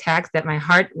anxiety attacks that my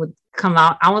heart would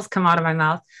almost come out of my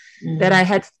mouth, that I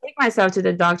had to take myself to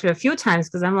the doctor a few times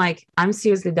because I'm like, I'm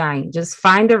seriously dying. Just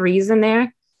find a reason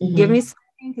there. Give me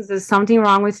something, because there's something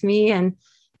wrong with me. And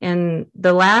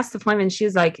the last appointment,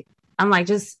 she's like, I'm like,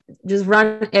 just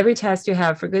run every test you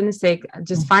have, for goodness sake,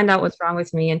 just find out what's wrong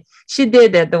with me. And she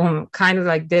did that. The woman kind of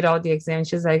like did all the exams.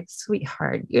 She's like,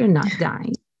 sweetheart, you're not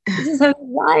dying. You just have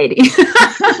anxiety.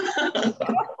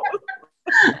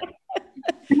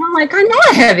 And I'm like, I know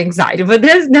I have anxiety, but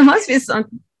there must be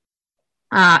something.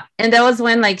 And that was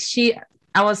when like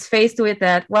I was faced with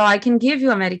that. Well, I can give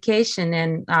you a medication.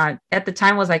 And at the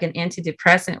time was like an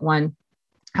antidepressant one.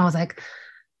 I was like,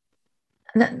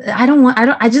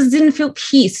 I just didn't feel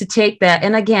peace to take that.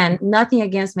 And again, nothing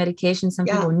against medication. Some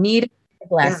people need a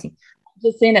blessing. I'm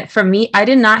just saying that for me, I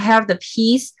did not have the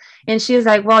peace. And she was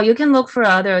like, well, you can look for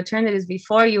other alternatives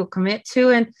before you commit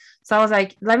to. And so I was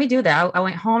like, let me do that. I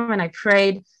went home and I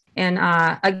prayed. And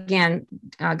again,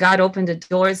 God opened the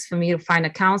doors for me to find a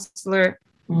counselor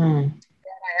that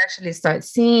I actually started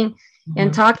seeing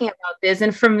and talking about this.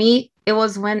 And for me,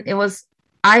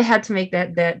 I had to make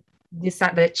that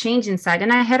change inside.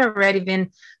 And I had already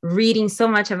been reading so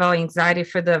much about anxiety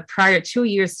for the prior 2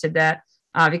 years to that,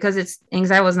 because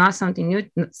anxiety was not something new,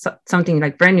 something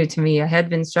like brand new to me. I had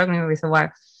been struggling with a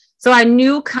while. So I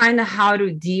knew kind of how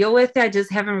to deal with it. I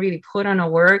just haven't really put on a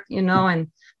work, and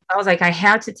I was like, I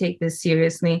had to take this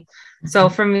seriously. So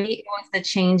for me, it was the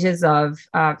changes of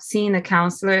seeing a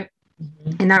counselor,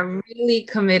 and I really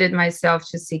committed myself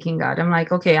to seeking God. I'm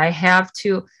like, okay, I have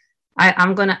to,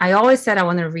 I always said I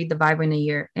want to read the Bible in a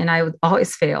year, and I would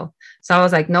always fail. So I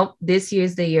was like, nope, this year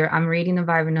is the year. I'm reading the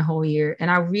Bible in a whole year.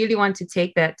 And I really want to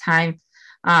take that time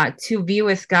to be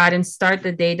with God and start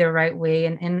the day the right way.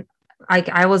 And like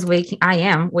I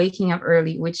am waking up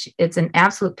early, which it's an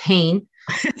absolute pain.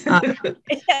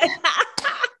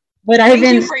 But Thank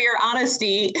you for your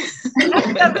honesty.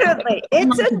 Absolutely.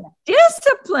 It's a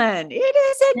discipline. It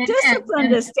is a discipline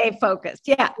to stay focused.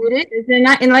 Yeah. It is.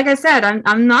 And like I said,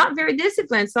 I'm not very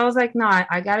disciplined. So I was like, no,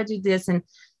 I got to do this. And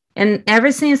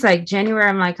ever since like January,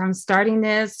 I'm like, I'm starting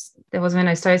this. That was when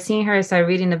I started seeing her. I started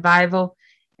reading the Bible.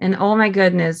 And oh my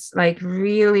goodness, like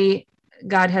really,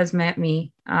 God has met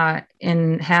me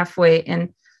in halfway.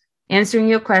 And answering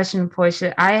your question,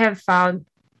 Portia, I have found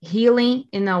healing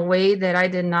in a way that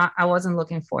I wasn't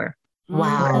looking for.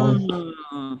 Wow.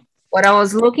 What I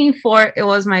was looking for, it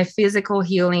was my physical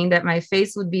healing, that my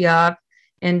face would be up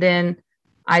and then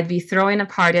I'd be throwing a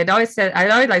party. I'd always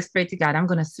like pray to God, I'm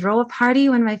going to throw a party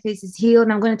when my face is healed.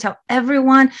 And I'm going to tell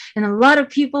everyone. And a lot of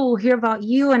people will hear about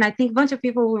you. And I think a bunch of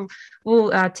people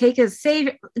will take as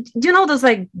savior. Do you know those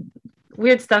like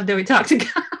weird stuff that we talk to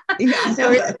God?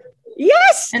 Yeah.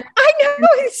 Yes, I know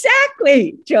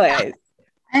exactly, Joyce.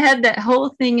 I had that whole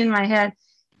thing in my head,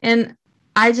 and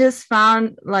I just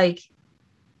found like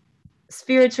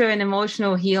spiritual and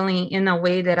emotional healing in a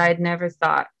way that I'd never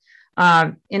thought.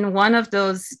 In one of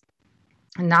those,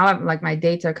 and now I'm like my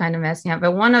dates are kind of messing up,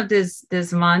 but one of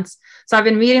these months, so I've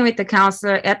been meeting with the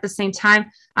counselor at the same time.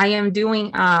 I am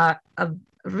doing a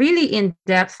really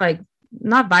in-depth, like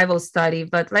not Bible study,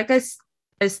 but like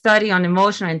a study on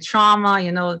emotional and trauma,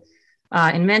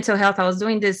 in mental health. I was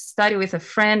doing this study with a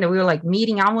friend, and we were like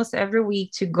meeting almost every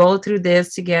week to go through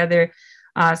this together.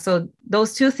 So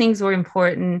those two things were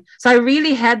important. So I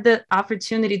really had the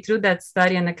opportunity through that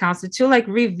study and the counselor to like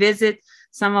revisit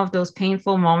some of those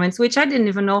painful moments, which I didn't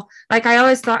even know. Like I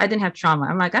always thought I didn't have trauma.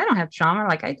 I'm like, I don't have trauma.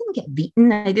 Like I didn't get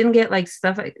beaten. I didn't get like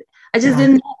stuff. I just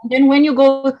didn't know. And then when you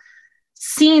go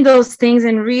seeing those things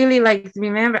and really like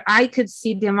remember, I could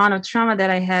see the amount of trauma that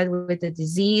I had with the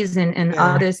disease and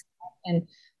others. And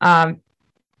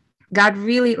God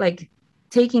really like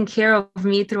taking care of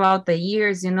me throughout the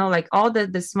years, you know, like all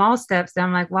the small steps that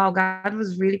I'm like, wow, God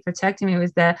was really protecting me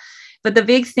with that. But the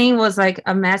big thing was like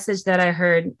a message that I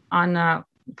heard on a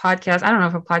podcast. I don't know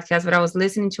if a podcast, but I was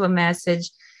listening to a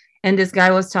message and this guy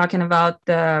was talking about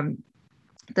the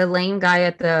lame guy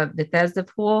at the Bethesda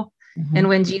pool. Mm-hmm. And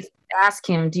when Jesus asked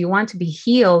him, do you want to be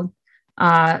healed?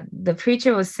 The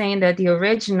preacher was saying that the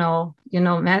original, you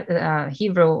know,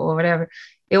 Hebrew or whatever,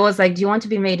 it was like, do you want to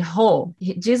be made whole?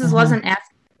 Jesus wasn't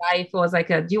asking the guy if it was like,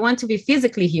 do you want to be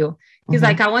physically healed? He's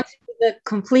like, I want to do the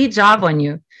complete job on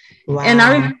you. Wow. And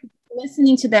I remember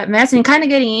listening to that message and kind of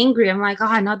getting angry. I'm like,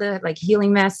 oh, another like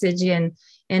healing message.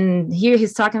 And here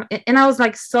he's talking. And I was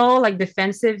like, so like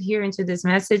defensive here into this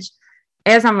message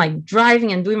as I'm like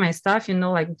driving and doing my stuff, you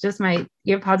know, like just my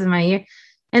earpods in my ear.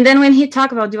 And then when he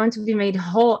talked about, do you want to be made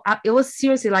whole? It was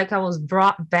seriously like I was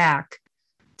brought back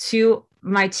to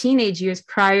my teenage years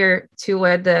prior to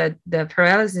where the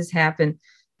paralysis happened.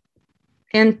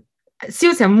 And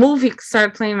seriously, a movie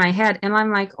started playing in my head. And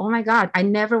I'm like, oh my God, I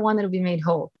never wanted to be made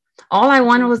whole. All I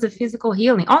wanted was the physical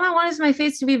healing. All I wanted is my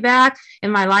face to be back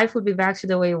and my life would be back to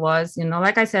the way it was. You know,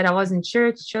 like I said, I was in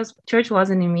church. Church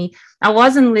wasn't in me. I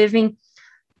wasn't living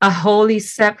a wholly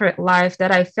separate life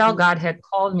that I felt God had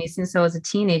called me since I was a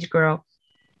teenage girl.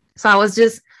 So I was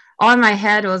just, all in my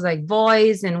head was like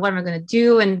boys and what am I going to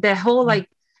do? And the whole, like,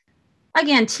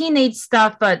 again, teenage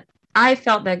stuff, but I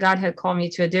felt that God had called me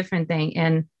to a different thing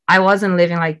and I wasn't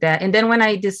living like that. And then when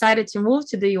I decided to move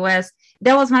to the US,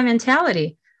 that was my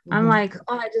mentality. Mm-hmm. I'm like,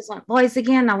 oh, I just want boys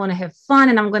again. I want to have fun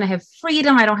and I'm going to have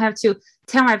freedom. I don't have to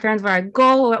tell my parents where I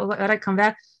go or when I come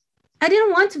back. I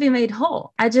didn't want to be made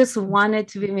whole. I just wanted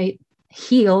to be made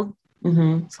healed.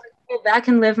 Mm-hmm. So I could go back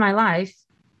and live my life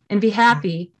and be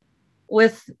happy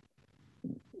with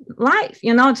life.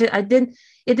 You know, it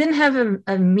didn't have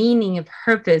a meaning, a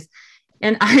purpose.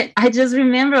 And I just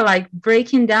remember like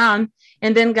breaking down.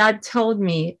 And then God told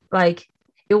me like,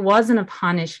 it wasn't a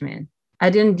punishment. I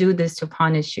didn't do this to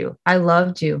punish you. I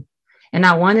loved you and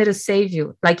I wanted to save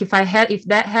you. Like if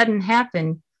that hadn't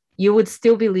happened, you would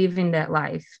still be living that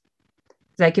life.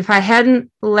 Like if I hadn't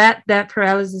let that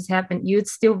paralysis happen, you'd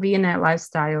still be in that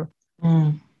lifestyle.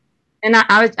 Mm. And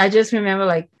I just remember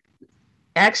like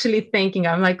actually thinking,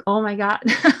 I'm like, oh my God,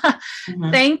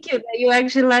 thank you that you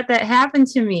actually let that happen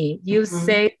to me. You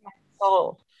saved my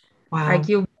soul. Wow. Like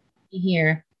you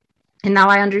here. And now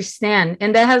I understand.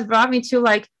 And that has brought me to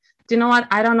like, do you know what?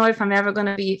 I don't know if I'm ever going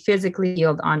to be physically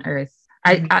healed on earth.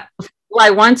 Do I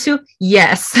want to?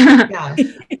 Yes. Yeah.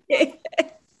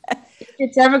 If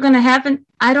it's ever going to happen,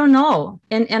 I don't know.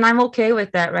 And I'm okay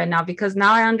with that right now because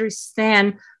now I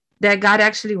understand that God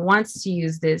actually wants to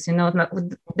use this, you know,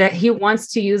 that he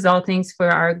wants to use all things for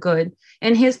our good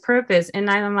and his purpose. And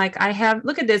I'm like,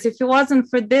 look at this. If it wasn't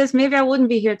for this, maybe I wouldn't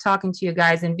be here talking to you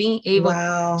guys and being able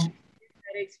to share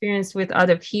that experience with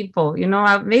other people. You know,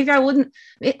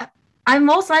 I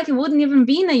most likely wouldn't even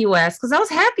be in the US because I was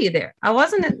happy there. I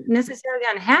wasn't necessarily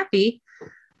unhappy.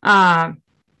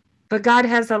 But God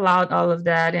has allowed all of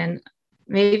that. And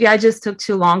maybe I just took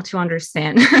too long to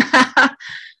understand.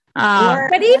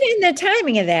 But even the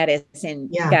timing of that is in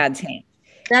God's hands.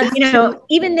 That's, you know,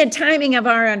 even the timing of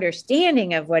our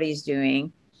understanding of what he's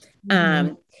doing,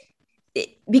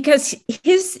 because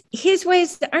his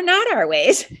ways are not our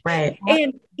ways. Right.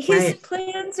 And his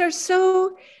plans are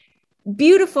so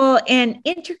beautiful and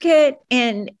intricate,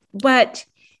 but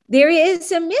there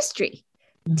is a mystery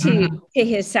to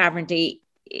his sovereignty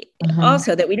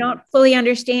also that we don't fully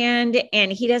understand,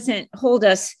 and he doesn't hold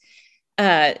us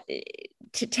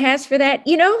to task for that.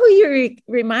 You know who you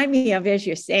remind me of as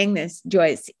you're saying this,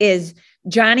 Joyce, is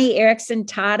Johnny Erickson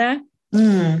Tata.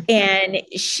 And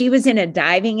she was in a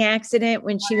diving accident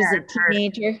when she was a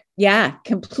teenager. Yeah,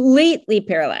 completely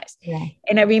paralyzed. Yeah.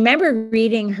 And I remember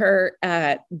reading her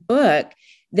book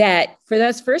that for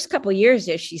those first couple of years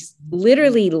there, she's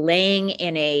literally laying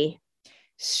in a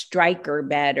striker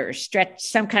bed or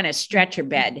some kind of stretcher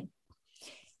bed,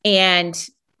 and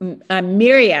a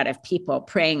myriad of people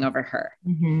praying over her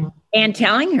and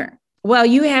telling her, well,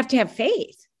 you have to have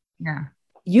faith. Yeah.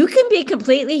 You can be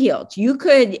completely healed. You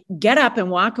could get up and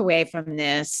walk away from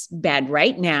this bed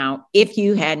right now if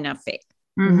you had enough faith.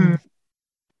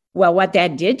 Well, what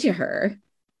that did to her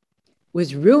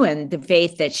was ruin the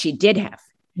faith that she did have.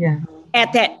 Yeah.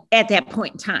 At that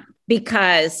point in time,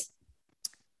 because,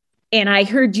 and I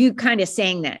heard you kind of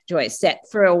saying that, Joyce, that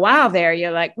for a while there,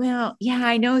 you're like, well, yeah,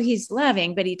 I know he's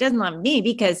loving, but he doesn't love me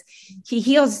because he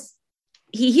heals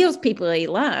people he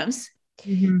loves.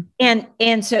 Mm-hmm.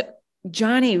 And so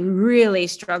Johnny really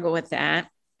struggled with that.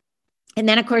 And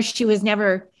then of course she was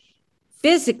never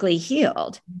physically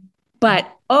healed, but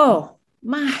oh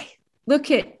my, look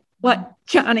at what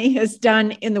Johnny has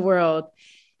done in the world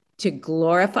to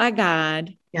glorify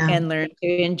God and learn to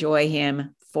enjoy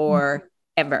him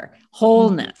forever.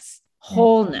 Wholeness.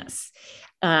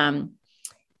 And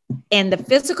the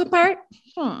physical part,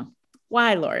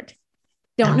 why, Lord?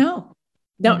 Don't know.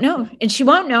 And she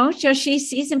won't know till she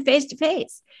sees him face to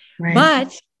face. Right.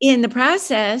 But in the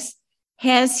process,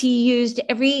 has he used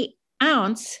every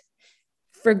ounce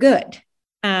for good?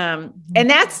 And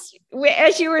that's,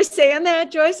 as you were saying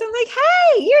that, Joyce, I'm like,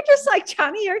 hey, you're just like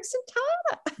Johnny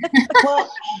Erickson-Tana.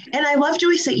 Well, and I love,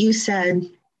 Joyce, that you said,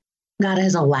 God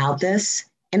has allowed this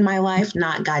in my life,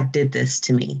 not God did this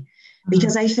to me.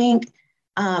 Because I think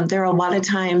there are a lot of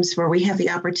times where we have the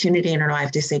opportunity in our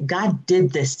life to say, God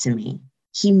did this to me.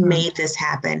 He made this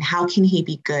happen. How can he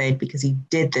be good? Because he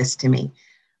did this to me.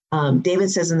 David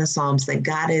says in the Psalms that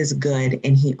God is good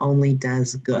and he only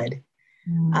does good.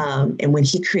 And when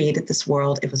he created this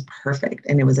world, it was perfect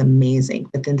and it was amazing.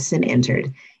 But then sin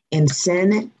entered and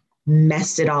sin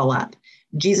messed it all up.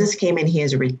 Jesus came and he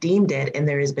has redeemed it. And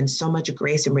there has been so much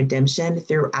grace and redemption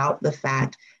throughout the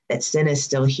fact that sin is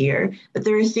still here. But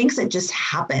there are things that just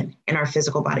happen in our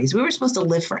physical bodies. We were supposed to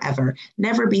live forever,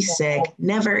 never be sick,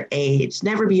 never age,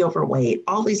 never be overweight,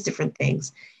 all these different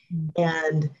things.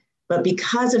 But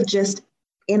because of just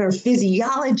in our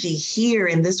physiology here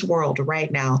in this world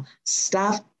right now,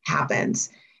 stuff happens.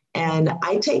 And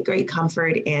I take great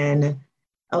comfort in,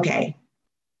 okay,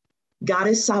 God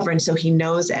is sovereign, so he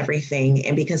knows everything.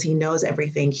 And because he knows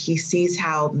everything, he sees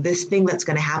how this thing that's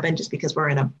going to happen just because we're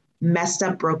in a messed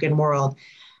up, broken world,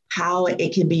 how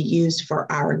it can be used for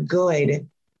our good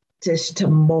to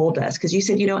mold us. Because you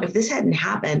said, if this hadn't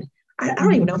happened, I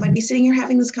don't even know if I'd be sitting here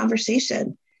having this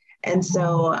conversation. And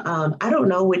so I don't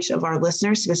know which of our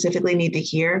listeners specifically need to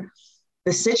hear.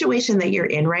 The situation that you're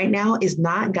in right now is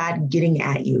not God getting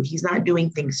at you. He's not doing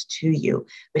things to you,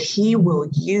 but he will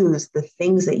use the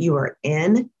things that you are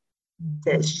in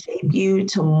to shape you,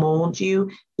 to mold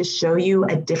you, to show you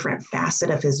a different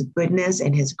facet of his goodness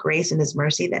and his grace and his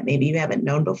mercy that maybe you haven't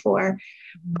known before.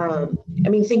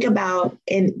 Think about,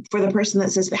 and for the person that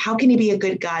says, how can he be a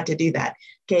good God to do that?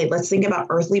 Okay, let's think about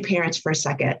earthly parents for a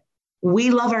second.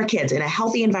 We love our kids in a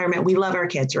healthy environment. We love our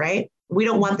kids, right? We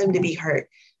don't want them to be hurt,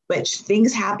 but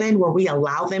things happen where we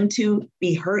allow them to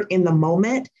be hurt in the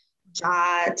moment.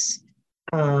 Shots,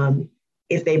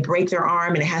 if they break their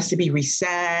arm and it has to be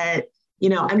reset,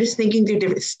 I'm just thinking through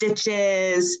different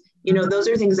stitches, those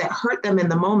are things that hurt them in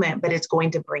the moment, but it's going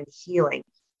to bring healing.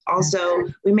 Also,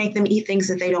 we make them eat things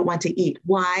that they don't want to eat.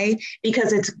 Why?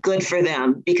 Because it's good for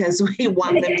them, because we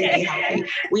want them to be healthy.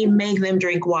 We make them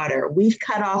drink water. We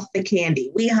cut off the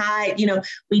candy. We hide,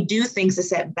 we do things to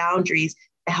set boundaries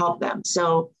to help them.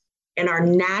 So in our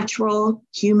natural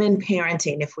human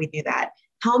parenting, if we do that,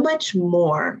 how much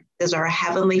more does our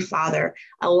Heavenly Father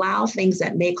allow things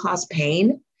that may cause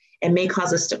pain and may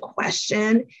cause us to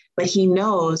question, but he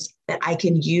knows that I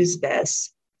can use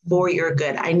this for your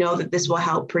good. I know that this will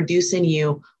help produce in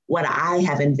you what I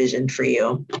have envisioned for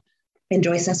you. And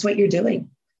Joyce, that's what you're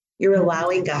doing. You're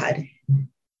allowing God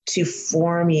to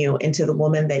form you into the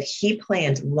woman that he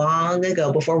planned long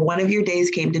ago, before one of your days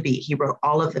came to be. He wrote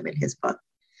all of them in his book.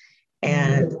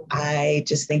 And I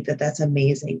just think that that's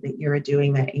amazing that you're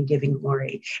doing that and giving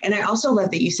glory. And I also love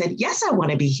that you said, yes, I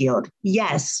want to be healed.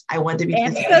 Yes, I want to be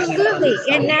healed. Absolutely.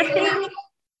 And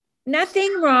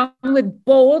nothing wrong with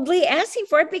boldly asking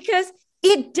for it, because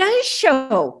it does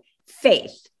show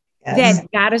faith that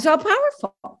God is all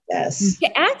powerful. Yes.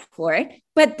 To ask for it.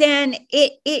 But then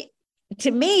it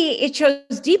to me, it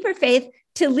shows deeper faith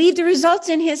to leave the results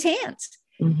in his hands.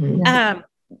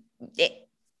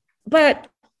 But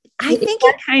I think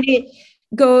it kind of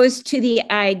goes to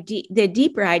the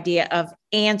deeper idea of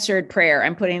answered prayer.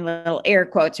 I'm putting little air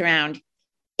quotes around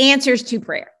answers to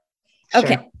prayer.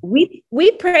 Okay. Sure.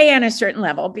 We pray on a certain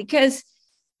level because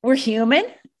we're human.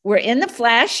 We're in the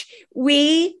flesh.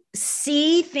 We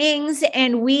see things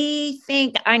and we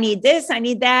think, I need this, I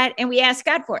need that. And we ask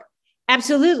God for it.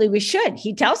 Absolutely. We should.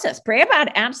 He tells us pray about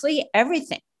absolutely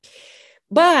everything.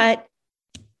 But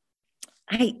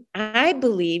I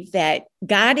believe that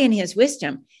God in his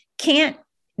wisdom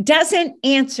doesn't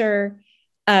answer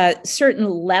a certain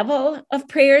level of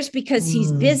prayers because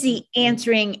he's busy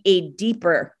answering a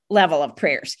deeper level of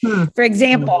prayers. For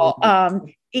example,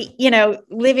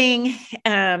 living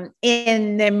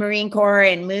in the Marine Corps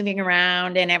and moving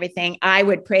around and everything, I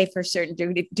would pray for certain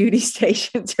duty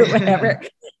stations or whatever,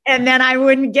 and then I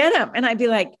wouldn't get them. And I'd be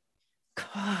like,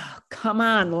 oh, come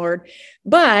on, Lord.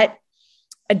 But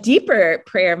a deeper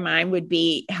prayer of mine would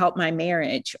be help my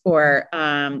marriage, or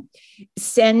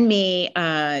send me,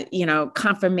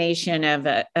 confirmation of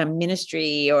a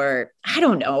ministry, or I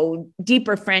don't know,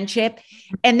 deeper friendship.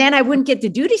 And then I wouldn't get the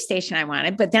duty station I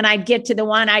wanted, but then I'd get to the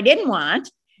one I didn't want.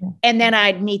 And then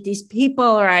I'd meet these people,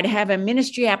 or I'd have a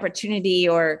ministry opportunity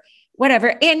or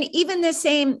whatever. And even the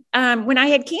same, when I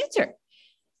had cancer,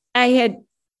 I had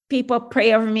people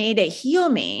pray over me to heal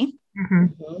me.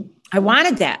 I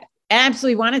wanted that.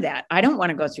 Absolutely wanted that. I don't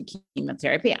want to go through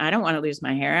chemotherapy. I don't want to lose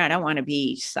my hair. I don't want to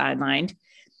be sidelined.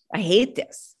 I hate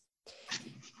this.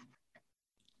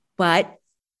 But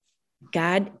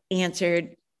God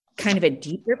answered kind of a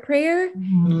deeper prayer,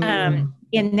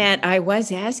 in that I was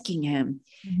asking him,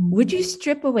 would you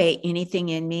strip away anything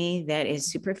in me that is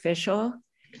superficial,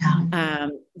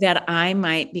 that I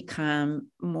might become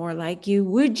more like you?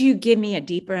 Would you give me a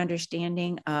deeper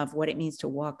understanding of what it means to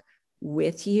walk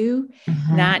with you,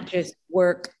 not just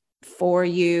work for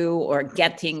you or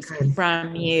get things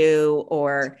from you,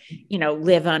 or,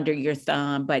 live under your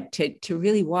thumb, but to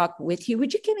really walk with you?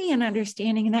 Would you give me an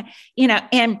understanding of that?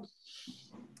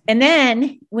 And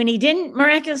then when he didn't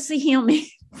miraculously heal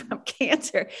me from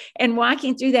cancer and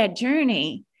walking through that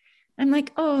journey, I'm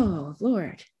like, oh,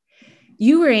 Lord,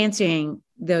 you were answering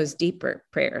those deeper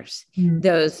prayers,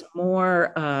 those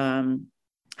more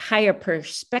higher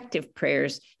perspective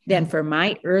prayers than for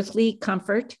my earthly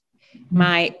comfort,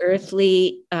 my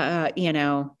earthly,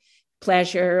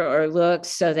 pleasure or looks,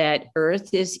 so that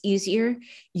earth is easier.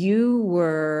 You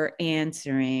were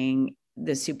answering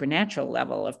the supernatural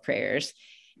level of prayers,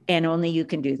 and only you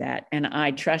can do that. And I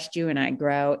trust you, and I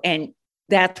grow. And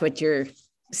that's what you're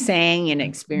saying and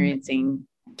experiencing,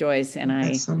 Joyce. And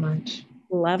I so much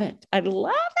love it. I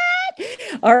love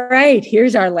it. All right.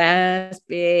 Here's our last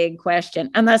big question.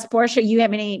 Unless, Portia, you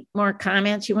have any more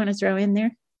comments you want to throw in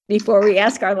there before we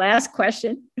ask our last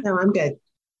question? No, I'm good.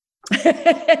 I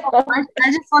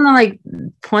just want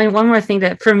to point one more thing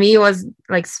that for me was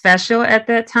special at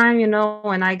that time,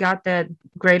 when I got that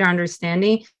greater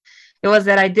understanding. It was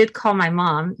that I did call my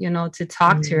mom, to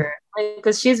talk to her,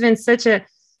 because she's been such a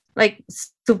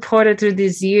supporter through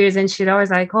these years. And she'd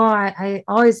always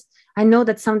I know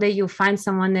that someday you'll find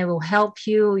someone that will help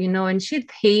you, and she'd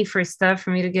pay for stuff for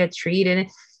me to get treated.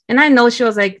 And I know she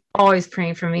was always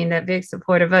praying for me and that big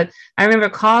supporter. But I remember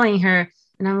calling her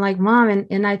and I'm like, Mom,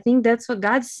 and I think that's what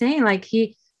God's saying.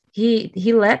 He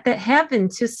let that happen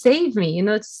to save me,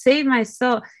 to save my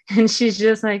soul. And she's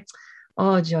just like,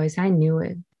 oh, Joyce, I knew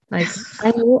it. I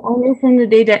knew from the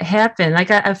day that happened.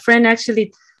 A friend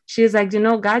actually, she was like,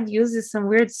 God uses some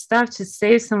weird stuff to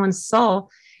save someone's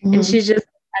soul. And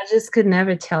I just could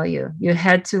never tell you. You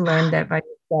had to learn that by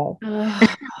yourself.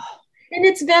 And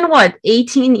it's been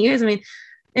 18 years. I mean,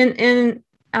 and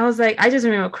I was like, I just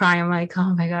remember crying. I'm like,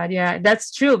 oh my God, yeah,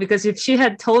 that's true. Because if she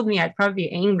had told me, I'd probably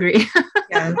be angry.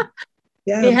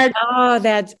 Oh,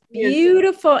 that's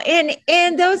beautiful.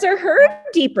 And those are her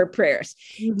deeper prayers.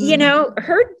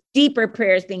 Her deeper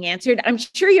prayers being answered. I'm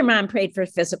sure your mom prayed for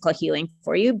physical healing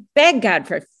for you, begged God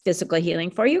for physical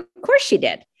healing for you. Of course she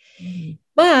did.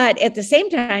 But at the same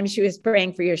time, she was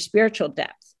praying for your spiritual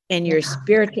depth and your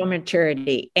spiritual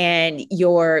maturity and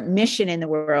your mission in the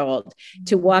world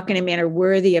to walk in a manner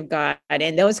worthy of God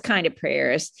and those kind of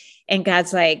prayers. And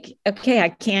God's like, okay, I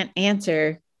can't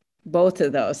answer both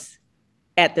of those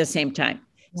at the same time.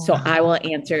 So I will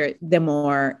answer the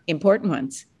more important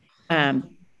ones.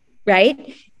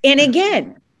 Right. And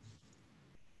again,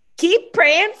 keep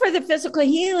praying for the physical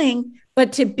healing,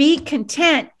 but to be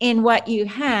content in what you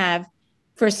have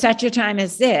for such a time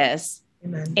as this.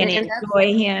 Amen. And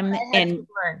enjoy him.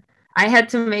 I had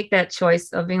to make that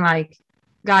choice of being like,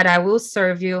 God, I will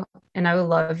serve you and I will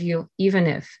love you.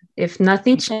 Even if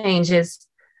nothing changes,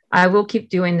 I will keep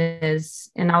doing this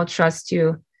and I'll trust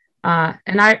you.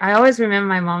 And I always remember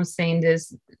my mom saying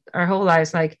this our whole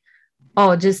lives,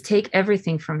 oh, just take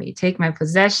everything from me. Take my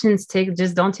possessions.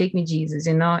 Just don't take me, Jesus,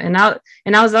 And I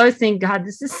was always thinking, God,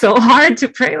 this is so hard to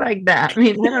pray like that. I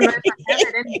mean, I don't know if I have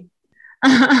it in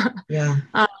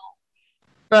me.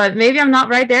 But maybe I'm not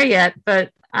right there yet, but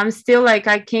I'm still I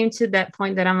came to that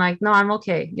point that I'm like, no, I'm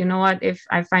okay. You know what? If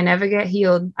I never get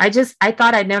healed, I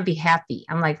thought I'd never be happy.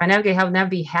 I'm like, if I never get healed, I'll never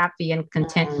be happy and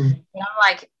content. And I'm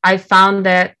like, I found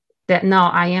that no,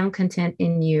 I am content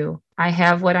in you. I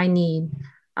have what I need.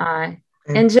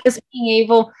 And just being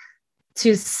able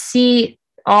to see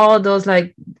all those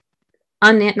like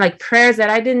prayers that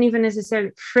I didn't even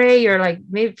necessarily pray, or like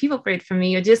maybe people prayed for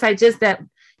me, or just that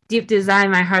deep desire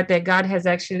in my heart that God has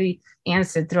actually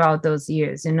answered throughout those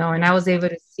years, and I was able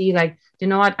to see like, you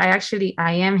know what, I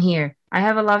am here. I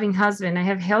have a loving husband. I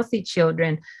have healthy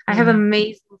children. I have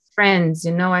amazing friends.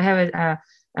 I have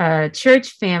a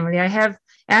church family. I have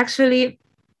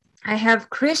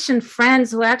Christian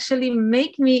friends who actually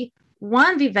make me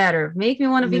want to be better, make me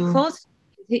want to be close.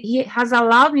 He has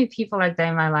allowed me people like that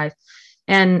in my life.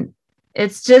 And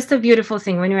it's just a beautiful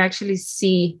thing when you actually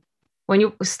see, when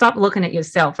you stop looking at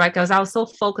yourself, right? Because I was so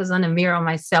focused on the mirror on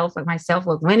myself, like myself,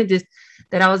 like when did this,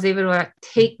 that I was able to like,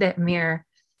 take that mirror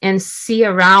and see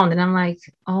around. And I'm like,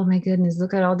 oh my goodness,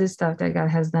 look at all this stuff that God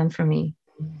has done for me.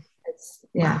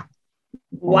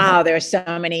 Wow, there's so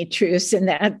many truths in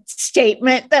that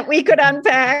statement that we could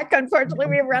unpack. Unfortunately,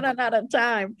 we're running out of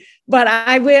time. But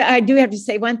I do have to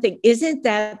say one thing. Isn't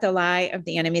that the lie of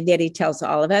the enemy that he tells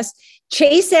all of us?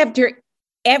 Chase after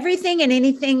everything and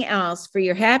anything else for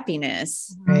your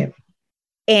happiness, right?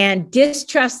 And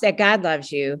distrust that God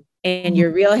loves you, and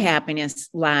your real happiness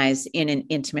lies in an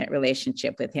intimate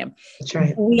relationship with him. That's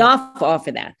right. We all fall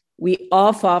for that. We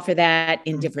all fall for that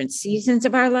in different seasons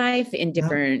of our life, in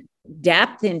different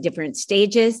depth, in different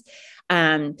stages.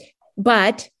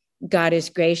 But God is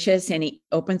gracious, and he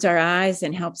opens our eyes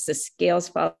and helps the scales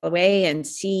fall away and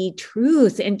see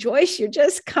truth. And Joyce, you're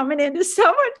just coming into so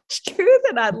much truth,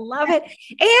 and I love it.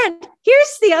 And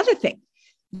here's the other thing.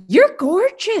 You're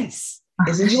gorgeous.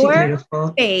 Isn't she Your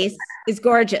beautiful? face is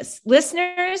gorgeous.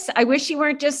 Listeners, I wish you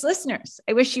weren't just listeners.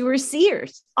 I wish you were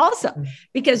seers also,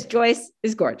 because Joyce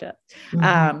is gorgeous.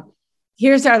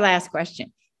 Here's our last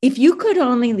question. If you could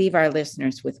only leave our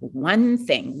listeners with one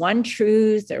thing, one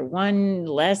truth or one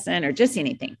lesson or just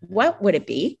anything, what would it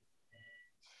be?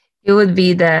 It would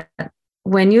be that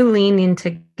when you lean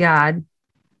into God,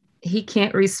 he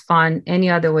can't respond any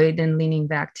other way than leaning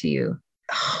back to you.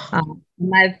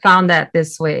 I've found that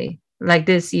this way, like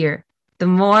this year, the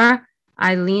more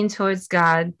I lean towards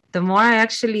God, the more I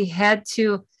actually had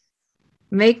to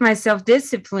make myself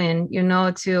disciplined,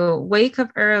 to wake up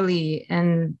early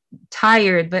and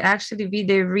tired, but actually be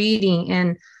there reading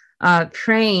and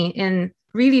praying and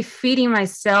really feeding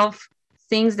myself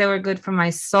things that were good for my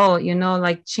soul,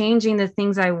 like changing the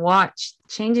things I watched,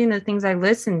 changing the things I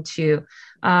listened to,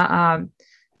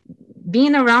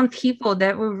 being around people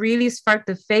that will really spark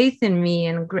the faith in me.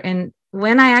 And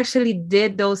when I actually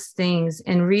did those things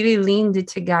and really leaned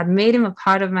into God, made him a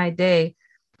part of my day,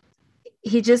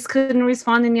 he just couldn't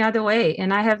respond any other way.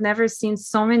 And I have never seen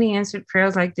so many answered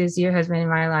prayers like this year has been in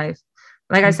my life.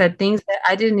 Like I said, things that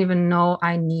I didn't even know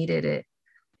I needed it.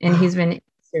 And he's been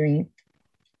answering.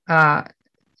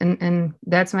 And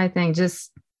that's my thing.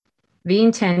 Just be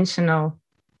intentional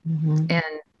and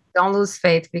don't lose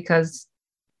faith, because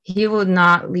he will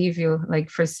not leave you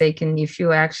like forsaken if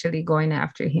you're actually going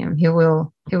after him. He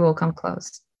will come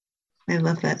close. I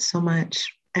love that so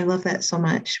much.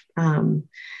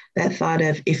 That thought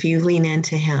of, if you lean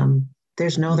into him,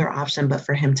 there's no other option but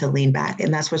for him to lean back.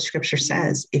 And that's what scripture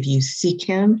says. If you seek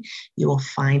him, you will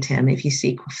find him. If you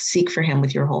seek for him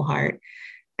with your whole heart.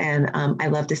 And I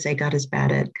love to say God is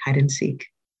bad at hide and seek.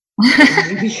 We're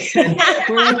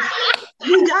like,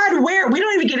 hey, God, where? We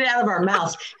don't even get it out of our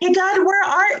mouths. Hey, God, here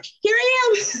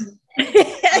I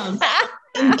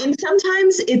am. And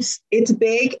sometimes it's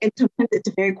big, and sometimes it's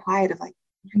very quiet of like,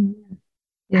 I'm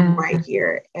right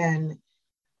here. And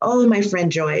my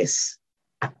friend Joyce,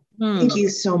 thank you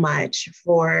so much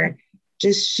for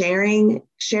just sharing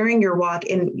your walk.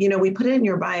 And, we put it in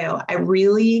your bio. I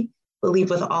really believe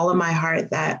with all of my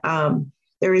heart that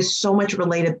there is so much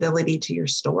relatability to your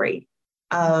story.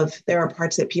 There are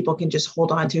parts that people can just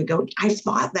hold on to and go, I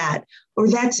thought that, or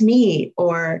that's me,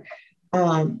 or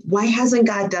why hasn't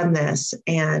God done this?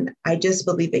 And I just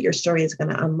believe that your story is going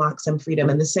to unlock some freedom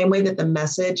in the same way that the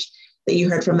message that you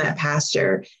heard from that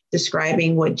pastor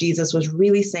describing what Jesus was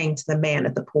really saying to the man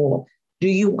at the pool. Do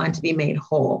you want to be made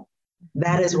whole?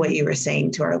 That is what you were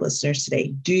saying to our listeners today.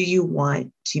 Do you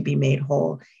want to be made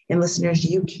whole? And listeners,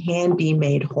 you can be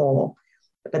made whole,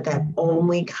 but that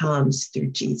only comes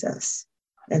through Jesus.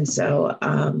 And so,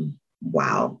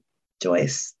 wow,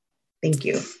 Joyce, thank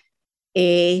you.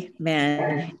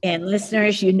 Amen. And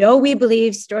listeners, we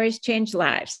believe stories change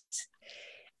lives.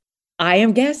 I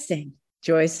am guessing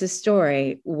Joyce's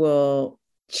story will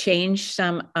change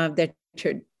some of the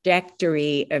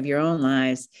trajectory of your own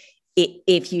lives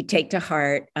if you take to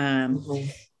heart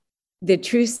the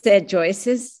truths that Joyce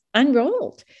has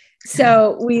unrolled.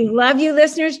 So we love you,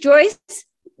 listeners. Joyce,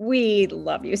 We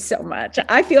love you so much.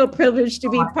 I feel privileged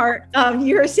to be part of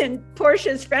yours and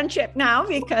Portia's friendship now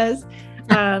because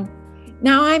now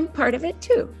I'm part of it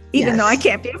too, even though I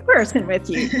can't be a person with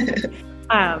you.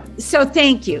 So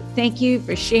thank you. Thank you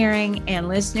for sharing. And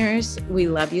listeners, we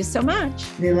love you so much.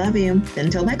 We love you.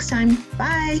 Until next time.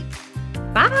 Bye.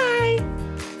 Bye.